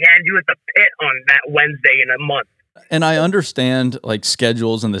 well, we had you at the pit on that Wednesday in a month. And I understand like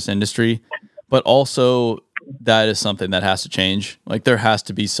schedules in this industry, but also that is something that has to change. Like there has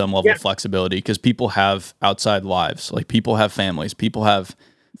to be some level of flexibility because people have outside lives. Like people have families, people have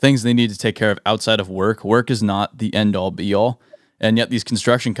things they need to take care of outside of work. Work is not the end all be all. And yet these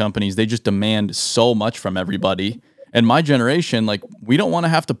construction companies, they just demand so much from everybody. And my generation, like we don't want to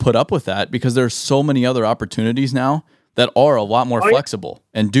have to put up with that because there's so many other opportunities now that are a lot more flexible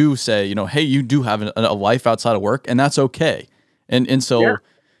and do say, you know, hey, you do have a life outside of work and that's okay. And so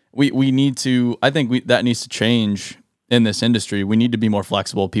we need to, I think that needs to change in this industry. We need to be more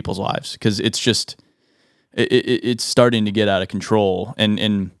flexible in people's lives because it's just, it's starting to get out of control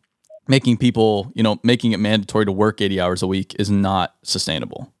and making people, you know, making it mandatory to work 80 hours a week is not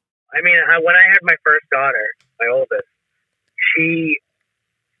sustainable. I mean, when I had my first daughter, my oldest,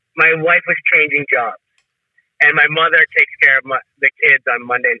 my wife was changing jobs and my mother takes care of the kids on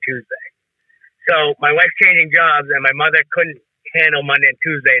Monday and Tuesday. So my wife's changing jobs and my mother couldn't handle Monday and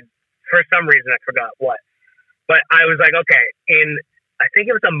Tuesday for some reason. I forgot what, but I was like, okay, I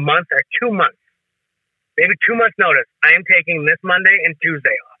think it was a month or 2 months, maybe 2 months notice, I am taking this Monday and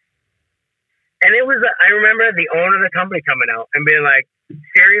Tuesday off. And it was, I remember the owner of the company coming out and being like,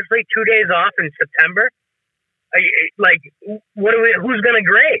 seriously, 2 days off in September? Like, who's going to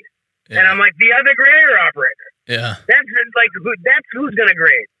grade? Yeah. And I'm like, the other grader operator. Yeah. That's who's going to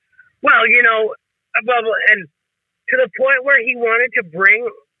grade. Well, you know, and to the point where he wanted to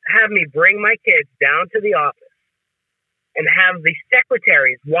have me bring my kids down to the office and have the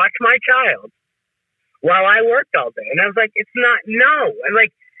secretaries watch my child while I worked all day. And I was like, it's not, no. And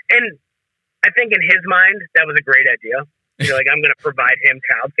I think in his mind, that was a great idea. You're like, I'm going to provide him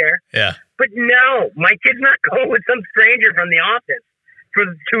childcare. Yeah. But no, my kid's not going with some stranger from the office for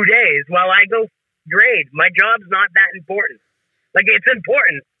 2 days while I go grade. My job's not that important. Like, it's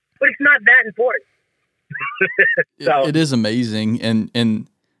important, but it's not that important. So, it is amazing, and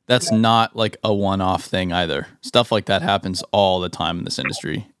that's not like a one-off thing either. Stuff like that happens all the time in this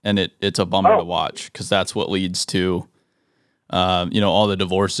industry, and it's a bummer to watch because that's what leads to, all the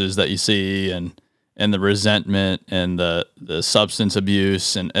divorces that you see, and the resentment and the substance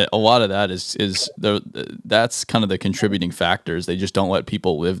abuse, and a lot of that that's kind of the contributing factors. They just don't let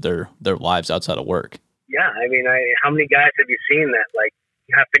people live their lives outside of work. Yeah, I mean, how many guys have you seen that like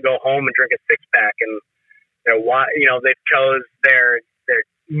have to go home and drink a 6-pack, and they've chose they're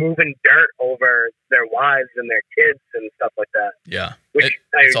moving dirt over their wives and their kids and stuff like that. Yeah,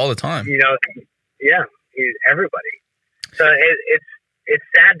 it's all the time. Yeah, everybody. So it's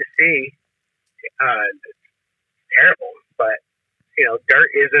sad to see. It's terrible, but dirt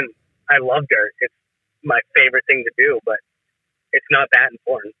isn't. I love dirt. It's my favorite thing to do, but it's not that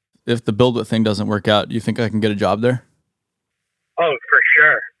important. If the Build It thing doesn't work out, do you think I can get a job there? Oh, for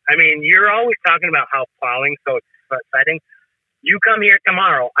sure. I mean, you're always talking about how plowing's so exciting. You come here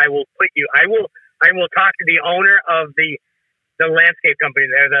tomorrow, I will talk to the owner of the landscape company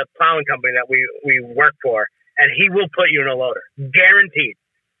there, the plowing company that we work for, and he will put you in a loader. Guaranteed.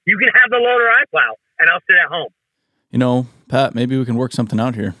 You can have the loader I plow, and I'll sit at home. Pat, maybe we can work something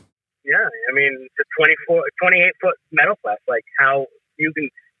out here. Yeah, I mean, it's a 28-foot metal press, like how you can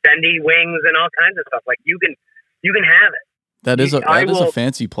bendy wings and all kinds of stuff. Like you can have it. That is a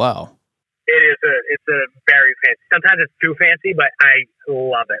fancy plow. It's a very fancy. Sometimes it's too fancy, but I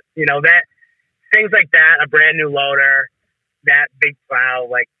love it. That things like that, a brand new loader, that big plow,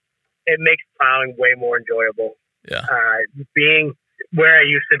 like it makes plowing way more enjoyable. Yeah. Being where I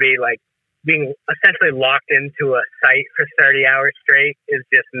used to be, like being essentially locked into a site for 30 hours straight is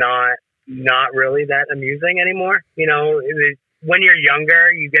just not really that amusing anymore. When you're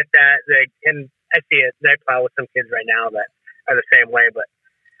younger, you get that, and I see it. I plow with some kids right now that are the same way, but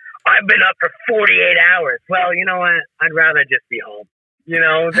I've been up for 48 hours. Well, you know what? I'd rather just be home.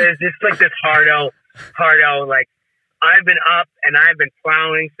 There's just like this hardo, like I've been up and I've been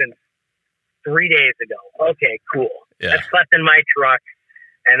plowing since 3 days ago. Okay, cool. Yeah. I slept in my truck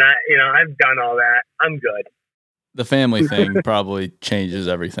and I've done all that. I'm good. The family thing probably changes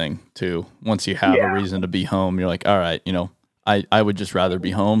everything too. Once you have a reason to be home, you're like, all right, I would just rather be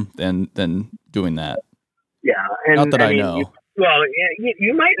home than doing that. Yeah. And, not that I know.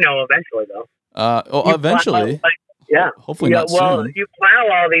 You might know eventually, though. Eventually. Hopefully not soon. You plow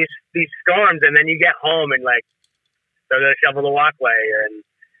all these storms, and then you get home and like they're gonna shovel the walkway,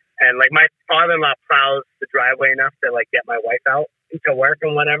 and like my father-in-law plows the driveway enough to like get my wife out to work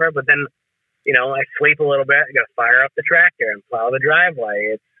and whatever. But then, I sleep a little bit. I gotta fire up the tractor and plow the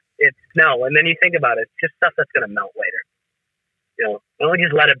driveway. It's snow, and then you think about it, it's just stuff that's gonna melt later. Don't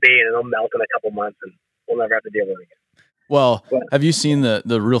just let it be, and it'll melt in a couple months, and we'll never have to deal with it again. Well, have you seen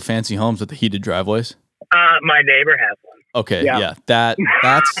the real fancy homes with the heated driveways? My neighbor has one. Okay, yeah.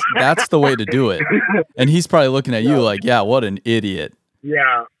 That's the way to do it. And he's probably looking at you like, yeah, what an idiot.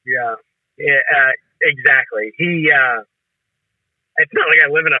 Yeah, exactly. It's not like I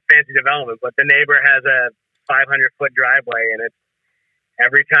live in a fancy development, but the neighbor has a 500-foot driveway, and it's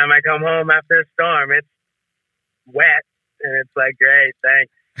every time I come home after a storm, it's wet, and it's like, great,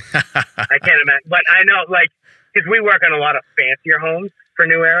 thanks. I can't imagine, but I know, like, because we work on a lot of fancier homes for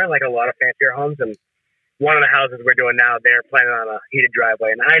New Era, like a lot of fancier homes, and one of the houses we're doing now, they're planning on a heated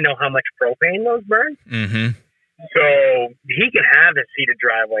driveway, and I know how much propane those burn. Mm-hmm. So he can have his heated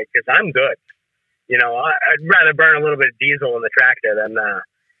driveway because I'm good. I'd rather burn a little bit of diesel in the tractor than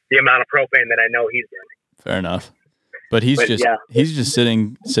the amount of propane that I know he's burning. Fair enough. But he's just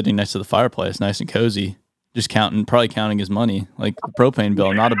sitting next to the fireplace, nice and cozy, just probably counting his money, like the propane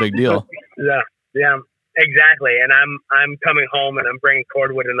bill, not a big deal. Yeah, exactly. And I'm coming home and I'm bringing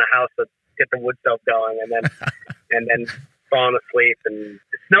cordwood in the house to get the wood stove going, and then falling asleep. And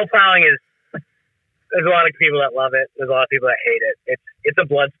snow plowing there's a lot of people that love it. There's a lot of people that hate it. It's a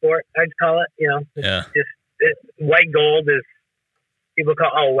blood sport, I'd call it. Yeah. White gold is, people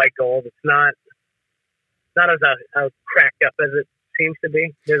call white gold. It's not as cracked up as it seems to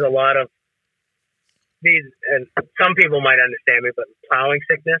be. There's a lot of these, and some people might understand me, but plowing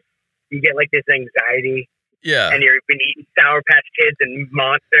sickness, you get like this anxiety. Yeah. And you've been eating Sour Patch Kids and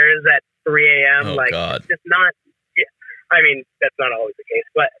Monsters at 3 a.m. Oh, like, God. It's just not, I mean, that's not always the case,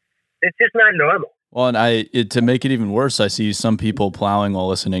 but it's just not normal. Well, and to make it even worse, I see some people plowing while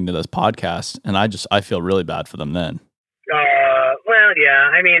listening to this podcast, and I feel really bad for them then. Well, yeah.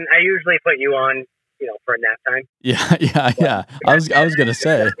 I mean, I usually put you on, for a nap time. Yeah. I was gonna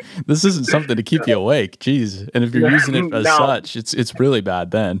say, this isn't something to keep you awake. Jeez. And if you're using it as such, it's really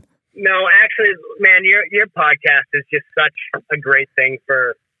bad then. No, honestly, man, your podcast is just such a great thing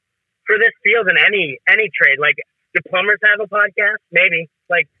for this field and any trade. Like, do plumbers have a podcast? Maybe.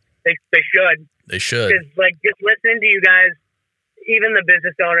 Like, they should. They should. Because, like, just listening to you guys, even the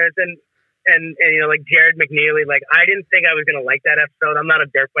business owners and you know, like Jared McNeely, like, I didn't think I was going to like that episode. I'm not a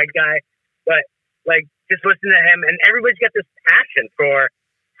dirt bike guy, but, like, just listening to him, and everybody's got this passion for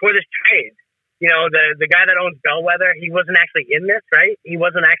this trade. You know, the guy that owns Bellwether, he wasn't actually in this, right? He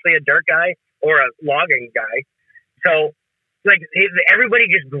wasn't actually a dirt guy or a logging guy. So, like, everybody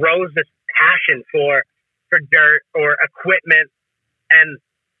just grows this passion for dirt or equipment, and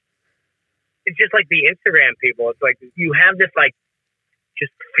it's just like the Instagram people. It's like you have this, like,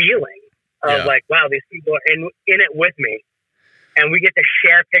 just feeling of like, wow, these people are in it with me, and we get to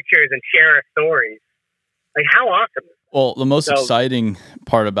share pictures and share our stories. Like, how awesome! Well, the most exciting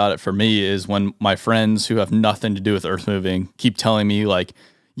part about it for me is when my friends who have nothing to do with earth moving keep telling me, like,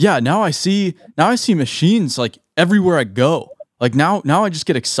 yeah, now I see machines like everywhere I go. Like now I just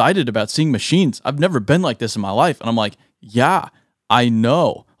get excited about seeing machines. I've never been like this in my life. And I'm like, yeah, I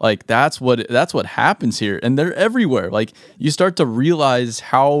know. Like that's what happens here. And they're everywhere. Like you start to realize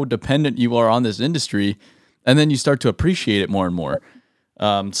how dependent you are on this industry, and then you start to appreciate it more and more.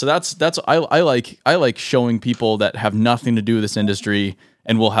 So that's I like showing people that have nothing to do with this industry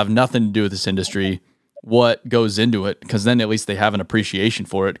and will have nothing to do with this industry what goes into it, because then at least they have an appreciation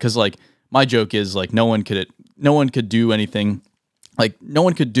for it. Because like my joke is like no one could do anything, like no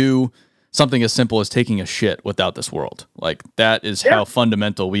one could do something as simple as taking a shit without this world. Like that is how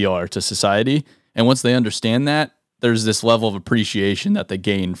fundamental we are to society. And once they understand that, there's this level of appreciation that they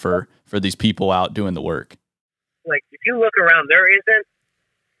gain for these people out doing the work. Like if you look around, there isn't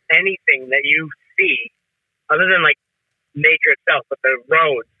anything that you see other than like nature itself, but the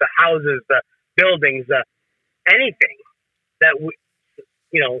roads, the houses, the buildings, anything that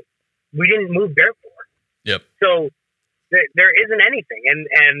we didn't move dirt for. Yep. So there isn't anything,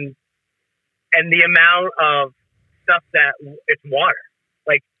 and the amount of stuff that it's water.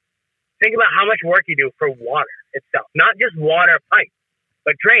 Like think about how much work you do for water itself, not just water pipe,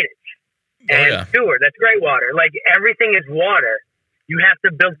 but drainage and sewer. That's gray water. Like everything is water. You have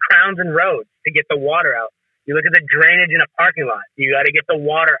to build crowns and roads to get the water out. You look at the drainage in a parking lot. You got to get the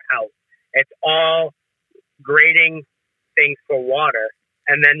water out. It's all grading things for water.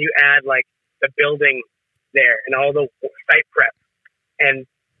 And then you add like the building there and all the site prep. And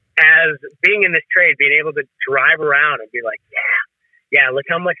as being in this trade, being able to drive around and be like, yeah, look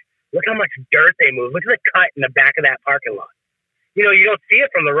how much dirt they move. Look at the cut in the back of that parking lot. You know, you don't see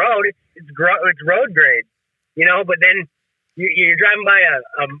it from the road. It's road grade, you know, but then you're driving by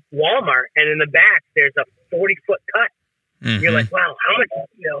a Walmart, and in the back there's a 40-foot cut. Mm-hmm. You're like, wow, how much?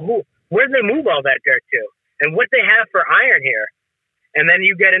 You know, where do they move all that dirt to? And what they have for iron here? And then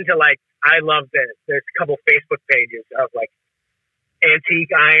you get into like, I love that there's a couple Facebook pages of like antique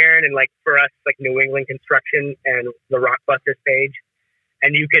iron, and like for us, like New England Construction and the Rockbusters page,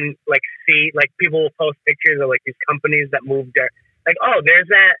 and you can like see like people will post pictures of like these companies that move dirt. Like, oh, there's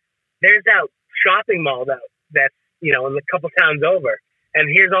that shopping mall that's you know, in a couple towns over, and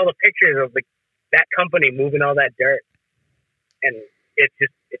here's all the pictures of that company moving all that dirt, and it's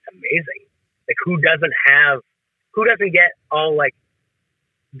amazing. Like who doesn't get all like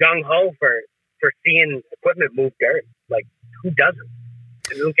gung ho for seeing equipment move dirt? Like who doesn't?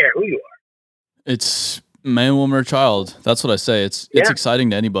 I don't care who you are. It's man, woman, or child. That's what I say. It's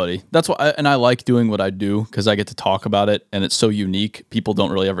exciting to anybody. That's why, and I like doing what I do because I get to talk about it, and it's so unique. People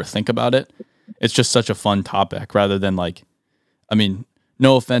don't really ever think about it. It's just such a fun topic rather than like, I mean,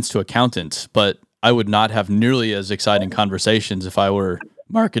 no offense to accountants, but I would not have nearly as exciting conversations if I were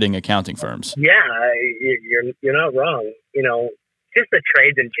marketing accounting firms. Yeah, you're not wrong. You know, just the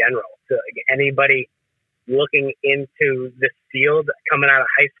trades in general. So anybody looking into this field, coming out of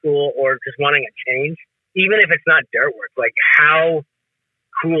high school or just wanting a change, even if it's not dirt work, like how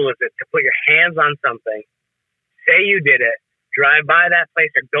cool is it to put your hands on something, say you did it, drive by that place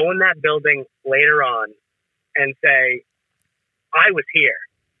or go in that building later on and say, I was here.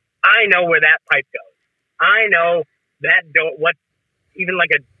 I know where that pipe goes. I know that door, even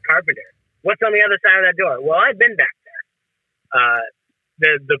like a carpenter. What's on the other side of that door? Well, I've been back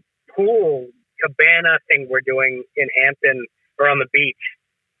there. The pool cabana thing we're doing in Hampton or on the beach,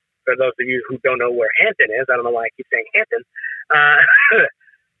 for those of you who don't know where Hampton is, I don't know why I keep saying Hampton.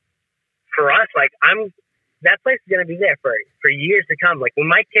 For us, like that place is going to be there for years to come. Like when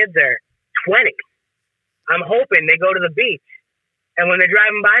my kids are 20, I'm hoping they go to the beach, and when they're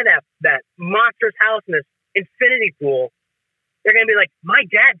driving by that monstrous house in this infinity pool, they're going to be like, my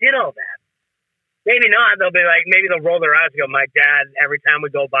dad did all that. Maybe not. They'll be like, maybe they'll roll their eyes and go, my dad, every time we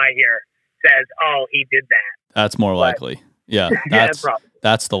go by here, says, "Oh, he did that." That's more likely. Yeah, probably.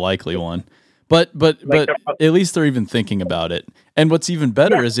 that's the likely one. But at least they're even thinking about it. And what's even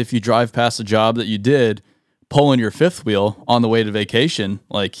better is if you drive past a job that you did, pulling your fifth wheel on the way to vacation.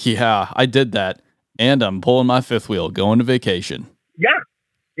 Like, yeah, I did that, and I'm pulling my fifth wheel going to vacation. Yeah.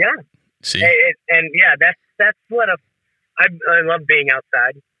 See, and that's what I love being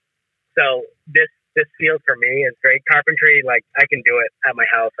outside. So this field for me is great. Carpentry, like I can do it at my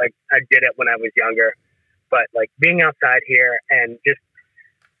house. I did it when I was younger, but like being outside here and just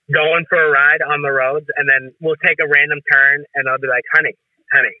going for a ride on the roads, and then we'll take a random turn, and I'll be like, honey,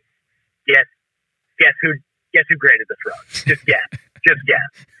 guess who graded this road? Just guess.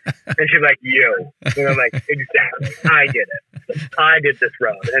 And she's like, you. And I'm like, exactly. I did it. I did this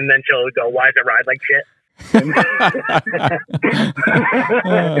road. And then she'll go, why does it ride like shit?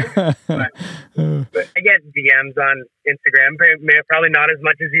 But I get DMs on Instagram, probably not as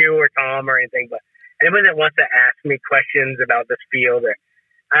much as you or Tom or anything, but anyone that wants to ask me questions about this field, or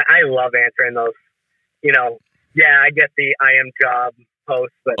I love answering those. You know, I get the I am job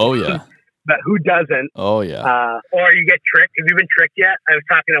posts, but oh yeah. But who doesn't? Oh yeah. Or you get tricked. Have you been tricked yet? I was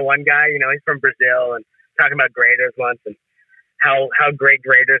talking to one guy, he's from Brazil, and talking about graders once and how great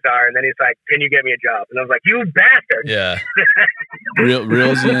graders are, and then he's like, "Can you get me a job?" And I was like, "You bastard!" Yeah.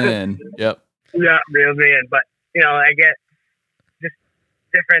 Reels you in. Yep. Yeah, reels me in. But I get just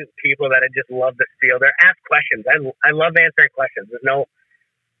different people that I just love this field. They ask questions. I love answering questions. There's no,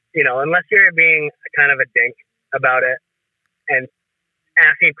 unless you're being kind of a dink about it and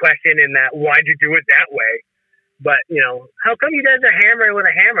asking a question in that, why'd you do it that way? But, how come you guys are hammering with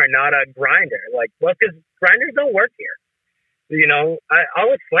a hammer, not a grinder? Like, well, because grinders don't work here.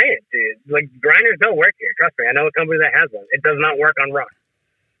 I'll explain it, dude. Like, grinders don't work here. Trust me. I know a company that has one. It does not work on rock.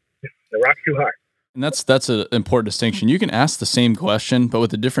 The rock's too hard. And that's an important distinction. You can ask the same question, but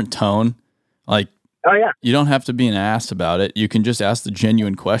with a different tone. Like, oh yeah, you don't have to be an ass about it. You can just ask the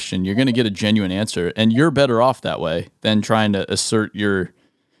genuine question. You're going to get a genuine answer, and you're better off that way than trying to assert your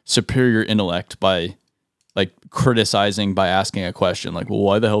superior intellect by like criticizing by asking a question. Like, well,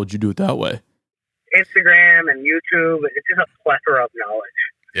 why the hell would you do it that way? Instagram and YouTube, it's just a plethora of knowledge.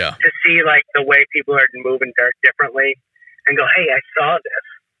 Yeah. To see like the way people are moving dirt differently, and go, hey, I saw this.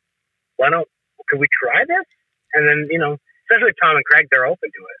 Could we try this? And then especially Tom and Craig, they're open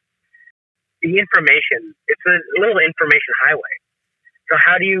to it. The information, it's a little information highway. So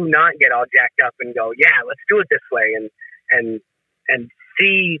how do you not get all jacked up and go, yeah, let's do it this way, and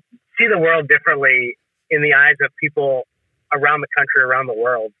see the world differently in the eyes of people around the country, around the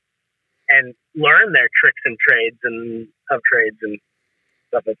world, and learn their tricks and trades and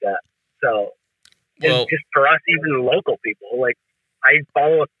stuff like that. So just for us, even local people, like I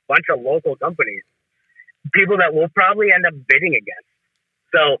follow a bunch of local companies, people that we'll probably end up bidding against.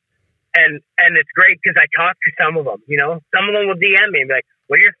 So, and it's great because I talk to some of them, some of them will DM me and be like,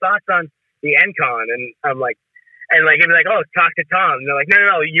 what are your thoughts on the NCon? And I'm like, it'd be like, oh, talk to Tom. And they're like,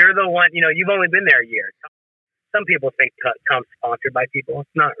 no, you're the one, you've only been there a year. Some people think Tom's sponsored by people. It's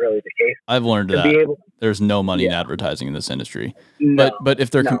not really the case. I've learned that there's no money in advertising in this industry. No, but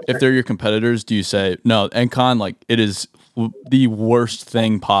if they're your competitors, do you say, no, NCon, like it is the worst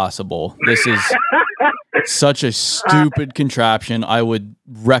thing possible. This is such a stupid contraption. I would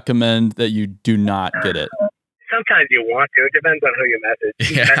recommend that you do not get it. Sometimes you want to. It depends on who you messages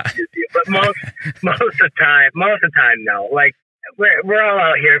you. But most of the time, no. Like we're all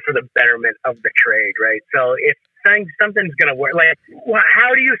out here for the betterment of the trade, right? So if something's gonna work, like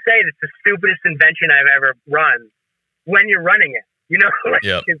how do you say it's the stupidest invention I've ever run when you're running it? It's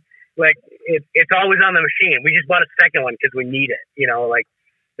always on the machine. We just bought a second one because we need it. Like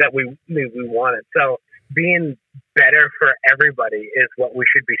that we want it. So being better for everybody is what we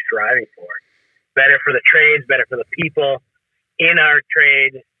should be striving for. Better for the trades, better for the people in our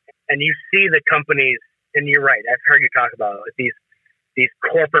trade. And you see the companies, and you're right, I've heard you talk about it, these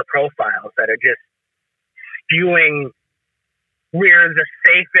corporate profiles that are just spewing, we're the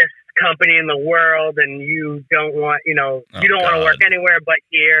safest company in the world, and you don't want, you don't want to work anywhere but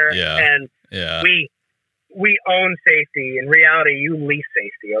here. Yeah. And we own safety. In reality, you lease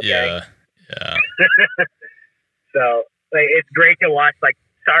safety. Okay. Yeah. So it's great to watch. Like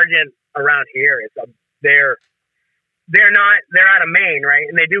Sargent around here, they're out of Maine, right?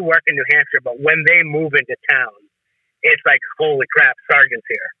 And they do work in New Hampshire, but when they move into town, it's like, holy crap, Sargent's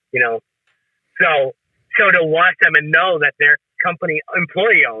here, So to watch them and know that their company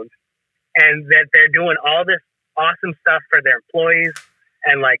employee owned, and that they're doing all this awesome stuff for their employees,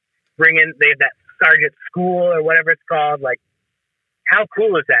 and like they have that Sargent school or whatever it's called. Like, how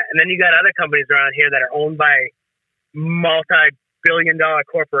cool is that? And then you got other companies around here that are owned by billion-dollar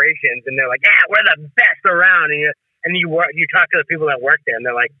corporations, and they're like, yeah, we're the best around. And you talk to the people that work there, and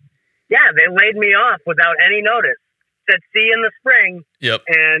they're like, yeah, they laid me off without any notice. Said, see you in the spring. Yep.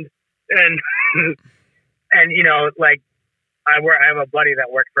 And and you know, like I have a buddy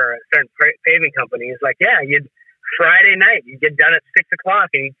that worked for a certain paving company. He's like, yeah, Friday night, you get done at 6 o'clock,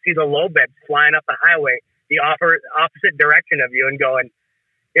 and you see the low beds flying up the highway, the opposite direction of you, and going,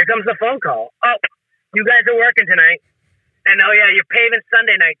 here comes the phone call. Oh, you guys are working tonight. And oh yeah, you're paving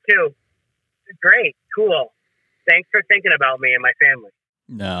Sunday night too. Great, cool. Thanks for thinking about me and my family.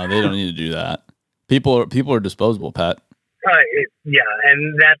 No, they don't need to do that. People are disposable, Pat. Yeah,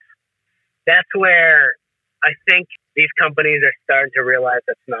 and that's where I think these companies are starting to realize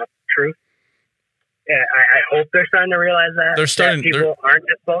that's not the truth. I hope they're starting to realize that. People aren't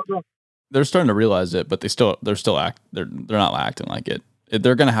disposable. They're starting to realize it, but they're not acting like it.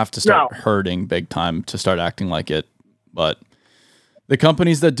 They're going to have to start hurting big time to start acting like it. But the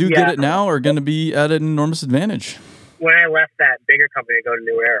companies that do get it now are going to be at an enormous advantage. When I left that bigger company to go to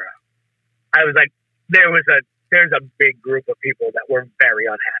New Era, I was like, there's a big group of people that were very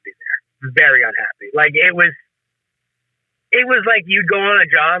unhappy there. Very unhappy. Like it was like you'd go on a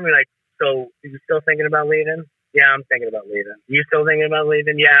job and be like, so you still thinking about leaving? Yeah, I'm thinking about leaving. You still thinking about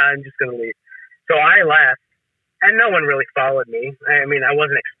leaving? Yeah, I'm just going to leave. So I left, and no one really followed me. I mean, I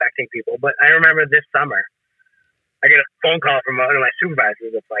wasn't expecting people, but I remember this summer, I get a phone call from one of my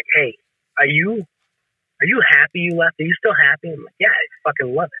supervisors. It's like, hey, are you happy you left? Are you still happy? I'm like, yeah, I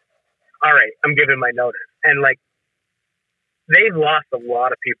fucking love it. All right, I'm giving my notice. And like, they've lost a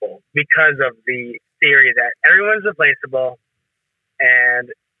lot of people because of the theory that everyone's replaceable,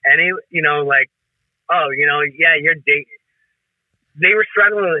 and like, oh, yeah, you're dating. They were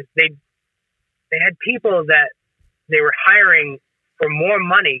struggling. They had people that they were hiring for more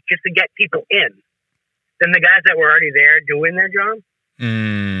money just to get people in than the guys that were already there doing their job.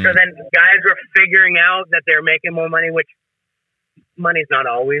 So then guys were figuring out that they're making more money, which money's not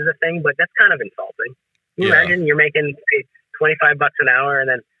always a thing, but that's kind of insulting. Can you imagine you're making $25 an hour, and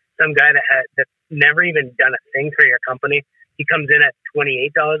then some guy that's never even done a thing for your company, he comes in at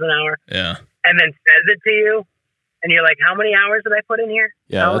 $28 an hour. Yeah. And then says it to you, and you're like, how many hours did I put in here?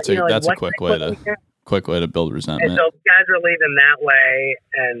 Yeah, that's a quick way to build resentment. And so guys are leaving that way,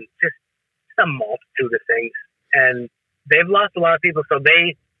 and just a multitude of things. And they've lost a lot of people, so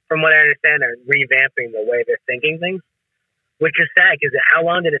they, from what I understand, are revamping the way they're thinking things, which is sad, because how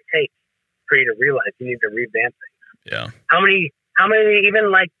long did it take for you to realize you need to revamp things? Yeah. How many, even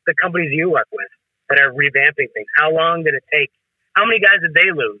like the companies you work with that are revamping things, how long did it take? How many guys did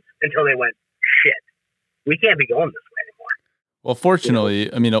they lose until they went, shit, we can't be going this way anymore? Well,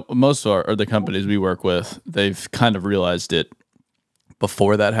 fortunately, I mean, most of the companies we work with, they've kind of realized it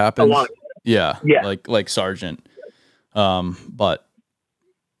before that happens. Yeah. Like Sargent. But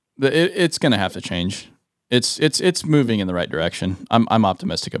it's going to have to change. It's moving in the right direction. I'm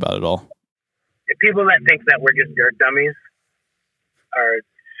optimistic about it all. The people that think that we're just dirt dummies are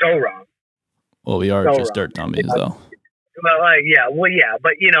so wrong. Well, we are just dirt dummies, though. Well, yeah,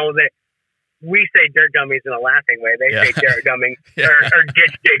 but we say dirt dummies in a laughing way. They say dirt dummies or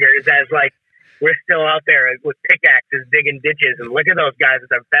ditch diggers, as like we're still out there with pickaxes digging ditches, and look at those guys with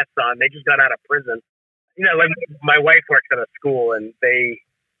their vests on. They just got out of prison. Like my wife works at a school, and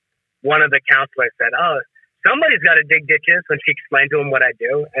one of the counselors said, "Oh, somebody's got to dig ditches." When she explained to him what I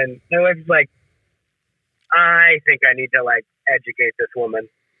do, and my wife's like, "I think I need to like educate this woman."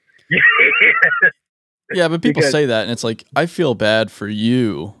 Yeah, but people say that, and it's like, I feel bad for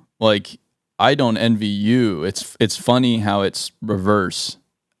you. Like, I don't envy you. It's funny how it's reverse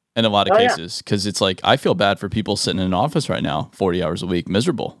in a lot of cases, because it's like, I feel bad for people sitting in an office right now, 40 hours a week,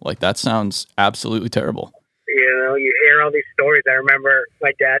 miserable. Like, that sounds absolutely terrible. You hear all these stories. I remember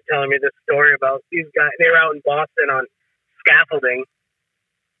my dad telling me this story about these guys. They were out in Boston on scaffolding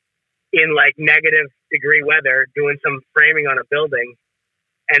in like negative degree weather, doing some framing on a building.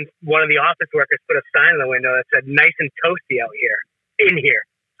 And one of the office workers put a sign in the window that said, nice and toasty out here. In here.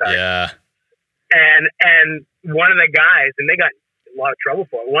 Sorry. Yeah. And one of the guys, and they got a lot of trouble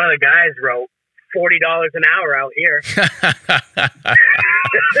for it, one of the guys wrote $40 an hour out here.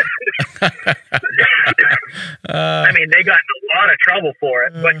 I mean, they got in a lot of trouble for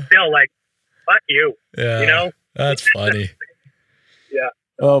it, but still, like, fuck you. Yeah. That's funny. Yeah.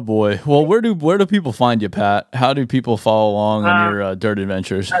 Oh boy. Well, where do people find you, Pat? How do people follow along on your dirt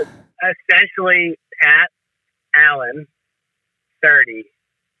adventures? Essentially, Pat Allen 30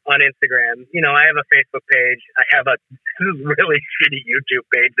 on Instagram. I have a Facebook page. I have a really shitty YouTube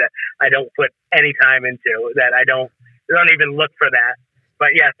page that I don't put any time into. That I don't even look for that. But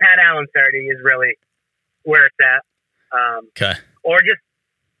yeah, Pat Allen 30 is really where it's at. Okay. or just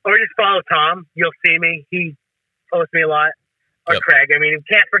follow Tom. You'll see me. He posts me a lot. Or Craig. I mean, you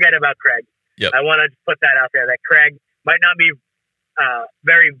can't forget about Craig. Yep. I want to put that out there, that Craig might not be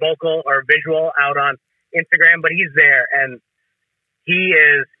very vocal or visual out on Instagram, but he's there, and he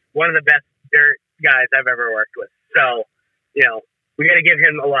is one of the best dirt guys I've ever worked with. So, we got to give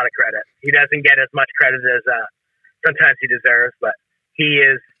him a lot of credit. He doesn't get as much credit as sometimes he deserves, but he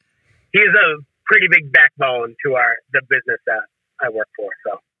is a pretty big backbone to the business that I work for.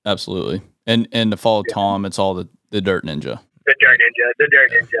 So absolutely, and to follow Tom, it's all the Dirt Ninja. The Dirt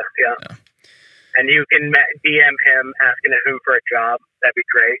Ninja, yeah. And you can DM him asking him for a job. That'd be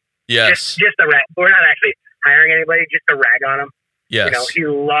great. Yes. Just a rag. We're not actually hiring anybody. Just a rag on him. Yes. He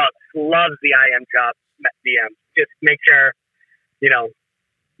loves the IM job. DM. Just make sure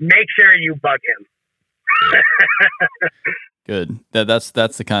you bug him. Good. That's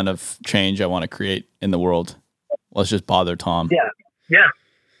the kind of change I want to create in the world. Let's just bother Tom. Yeah.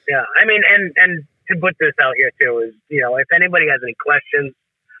 I mean, and to put this out here too is, if anybody has any questions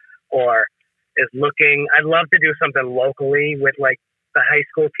or is looking, I'd love to do something locally with like the high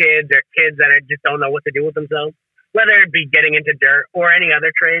school kids or kids that just don't know what to do with themselves, whether it be getting into dirt or any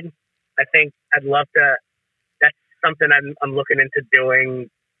other trade. I think I'd love to. That's something I'm looking into doing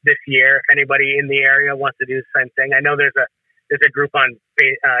this year. If anybody in the area wants to do the same thing, I know there's a group on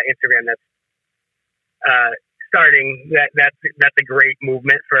Instagram that's starting. That's a great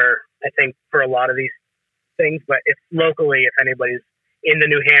movement for a lot of these things. But if locally, if anybody's in the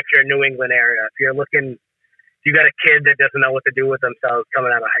New Hampshire, New England area, if you got a kid that doesn't know what to do with themselves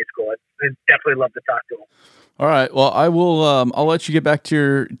coming out of high school, I'd definitely love to talk to them. All right. Well, I will. I'll let you get back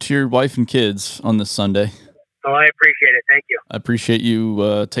to your wife and kids on this Sunday. Oh, I appreciate it. Thank you. I appreciate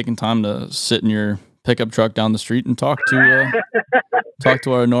you taking time to sit in your pickup truck down the street and talk to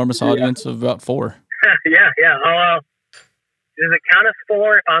our enormous audience of about 4. Yeah. Does it count as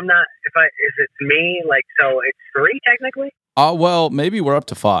 4 if I'm not? If it's me, like, so it's 3 technically. Well, maybe we're up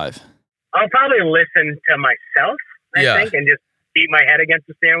to 5. I'll probably listen to myself, I think, and just beat my head against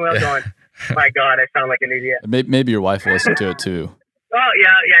the steering wheel going, my God, I sound like an idiot. Maybe your wife will listen to it too. Oh,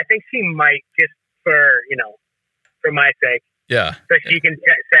 yeah, I think she might, just for my sake. Yeah. So she can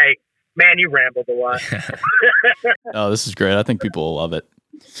say, man, you rambled a lot. Oh, this is great. I think people will love it.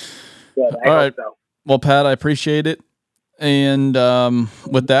 Good, All right. So. Well, Pat, I appreciate it. And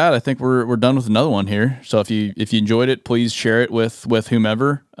with that, I think we're done with another one here. So if you enjoyed it, please share it with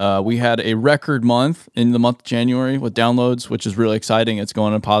whomever. We had a record month in the month of January with downloads, which is really exciting. It's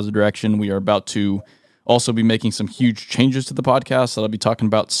going in a positive direction. We are about to also be making some huge changes to the podcast that I'll be talking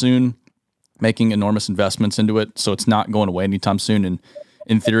about soon, making enormous investments into it. So it's not going away anytime soon. And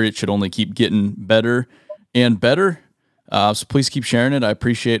in theory, it should only keep getting better and better. So please keep sharing it. I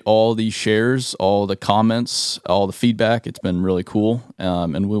appreciate all the shares, all the comments, all the feedback. It's been really cool.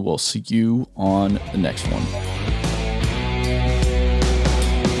 And we will see you on the next one.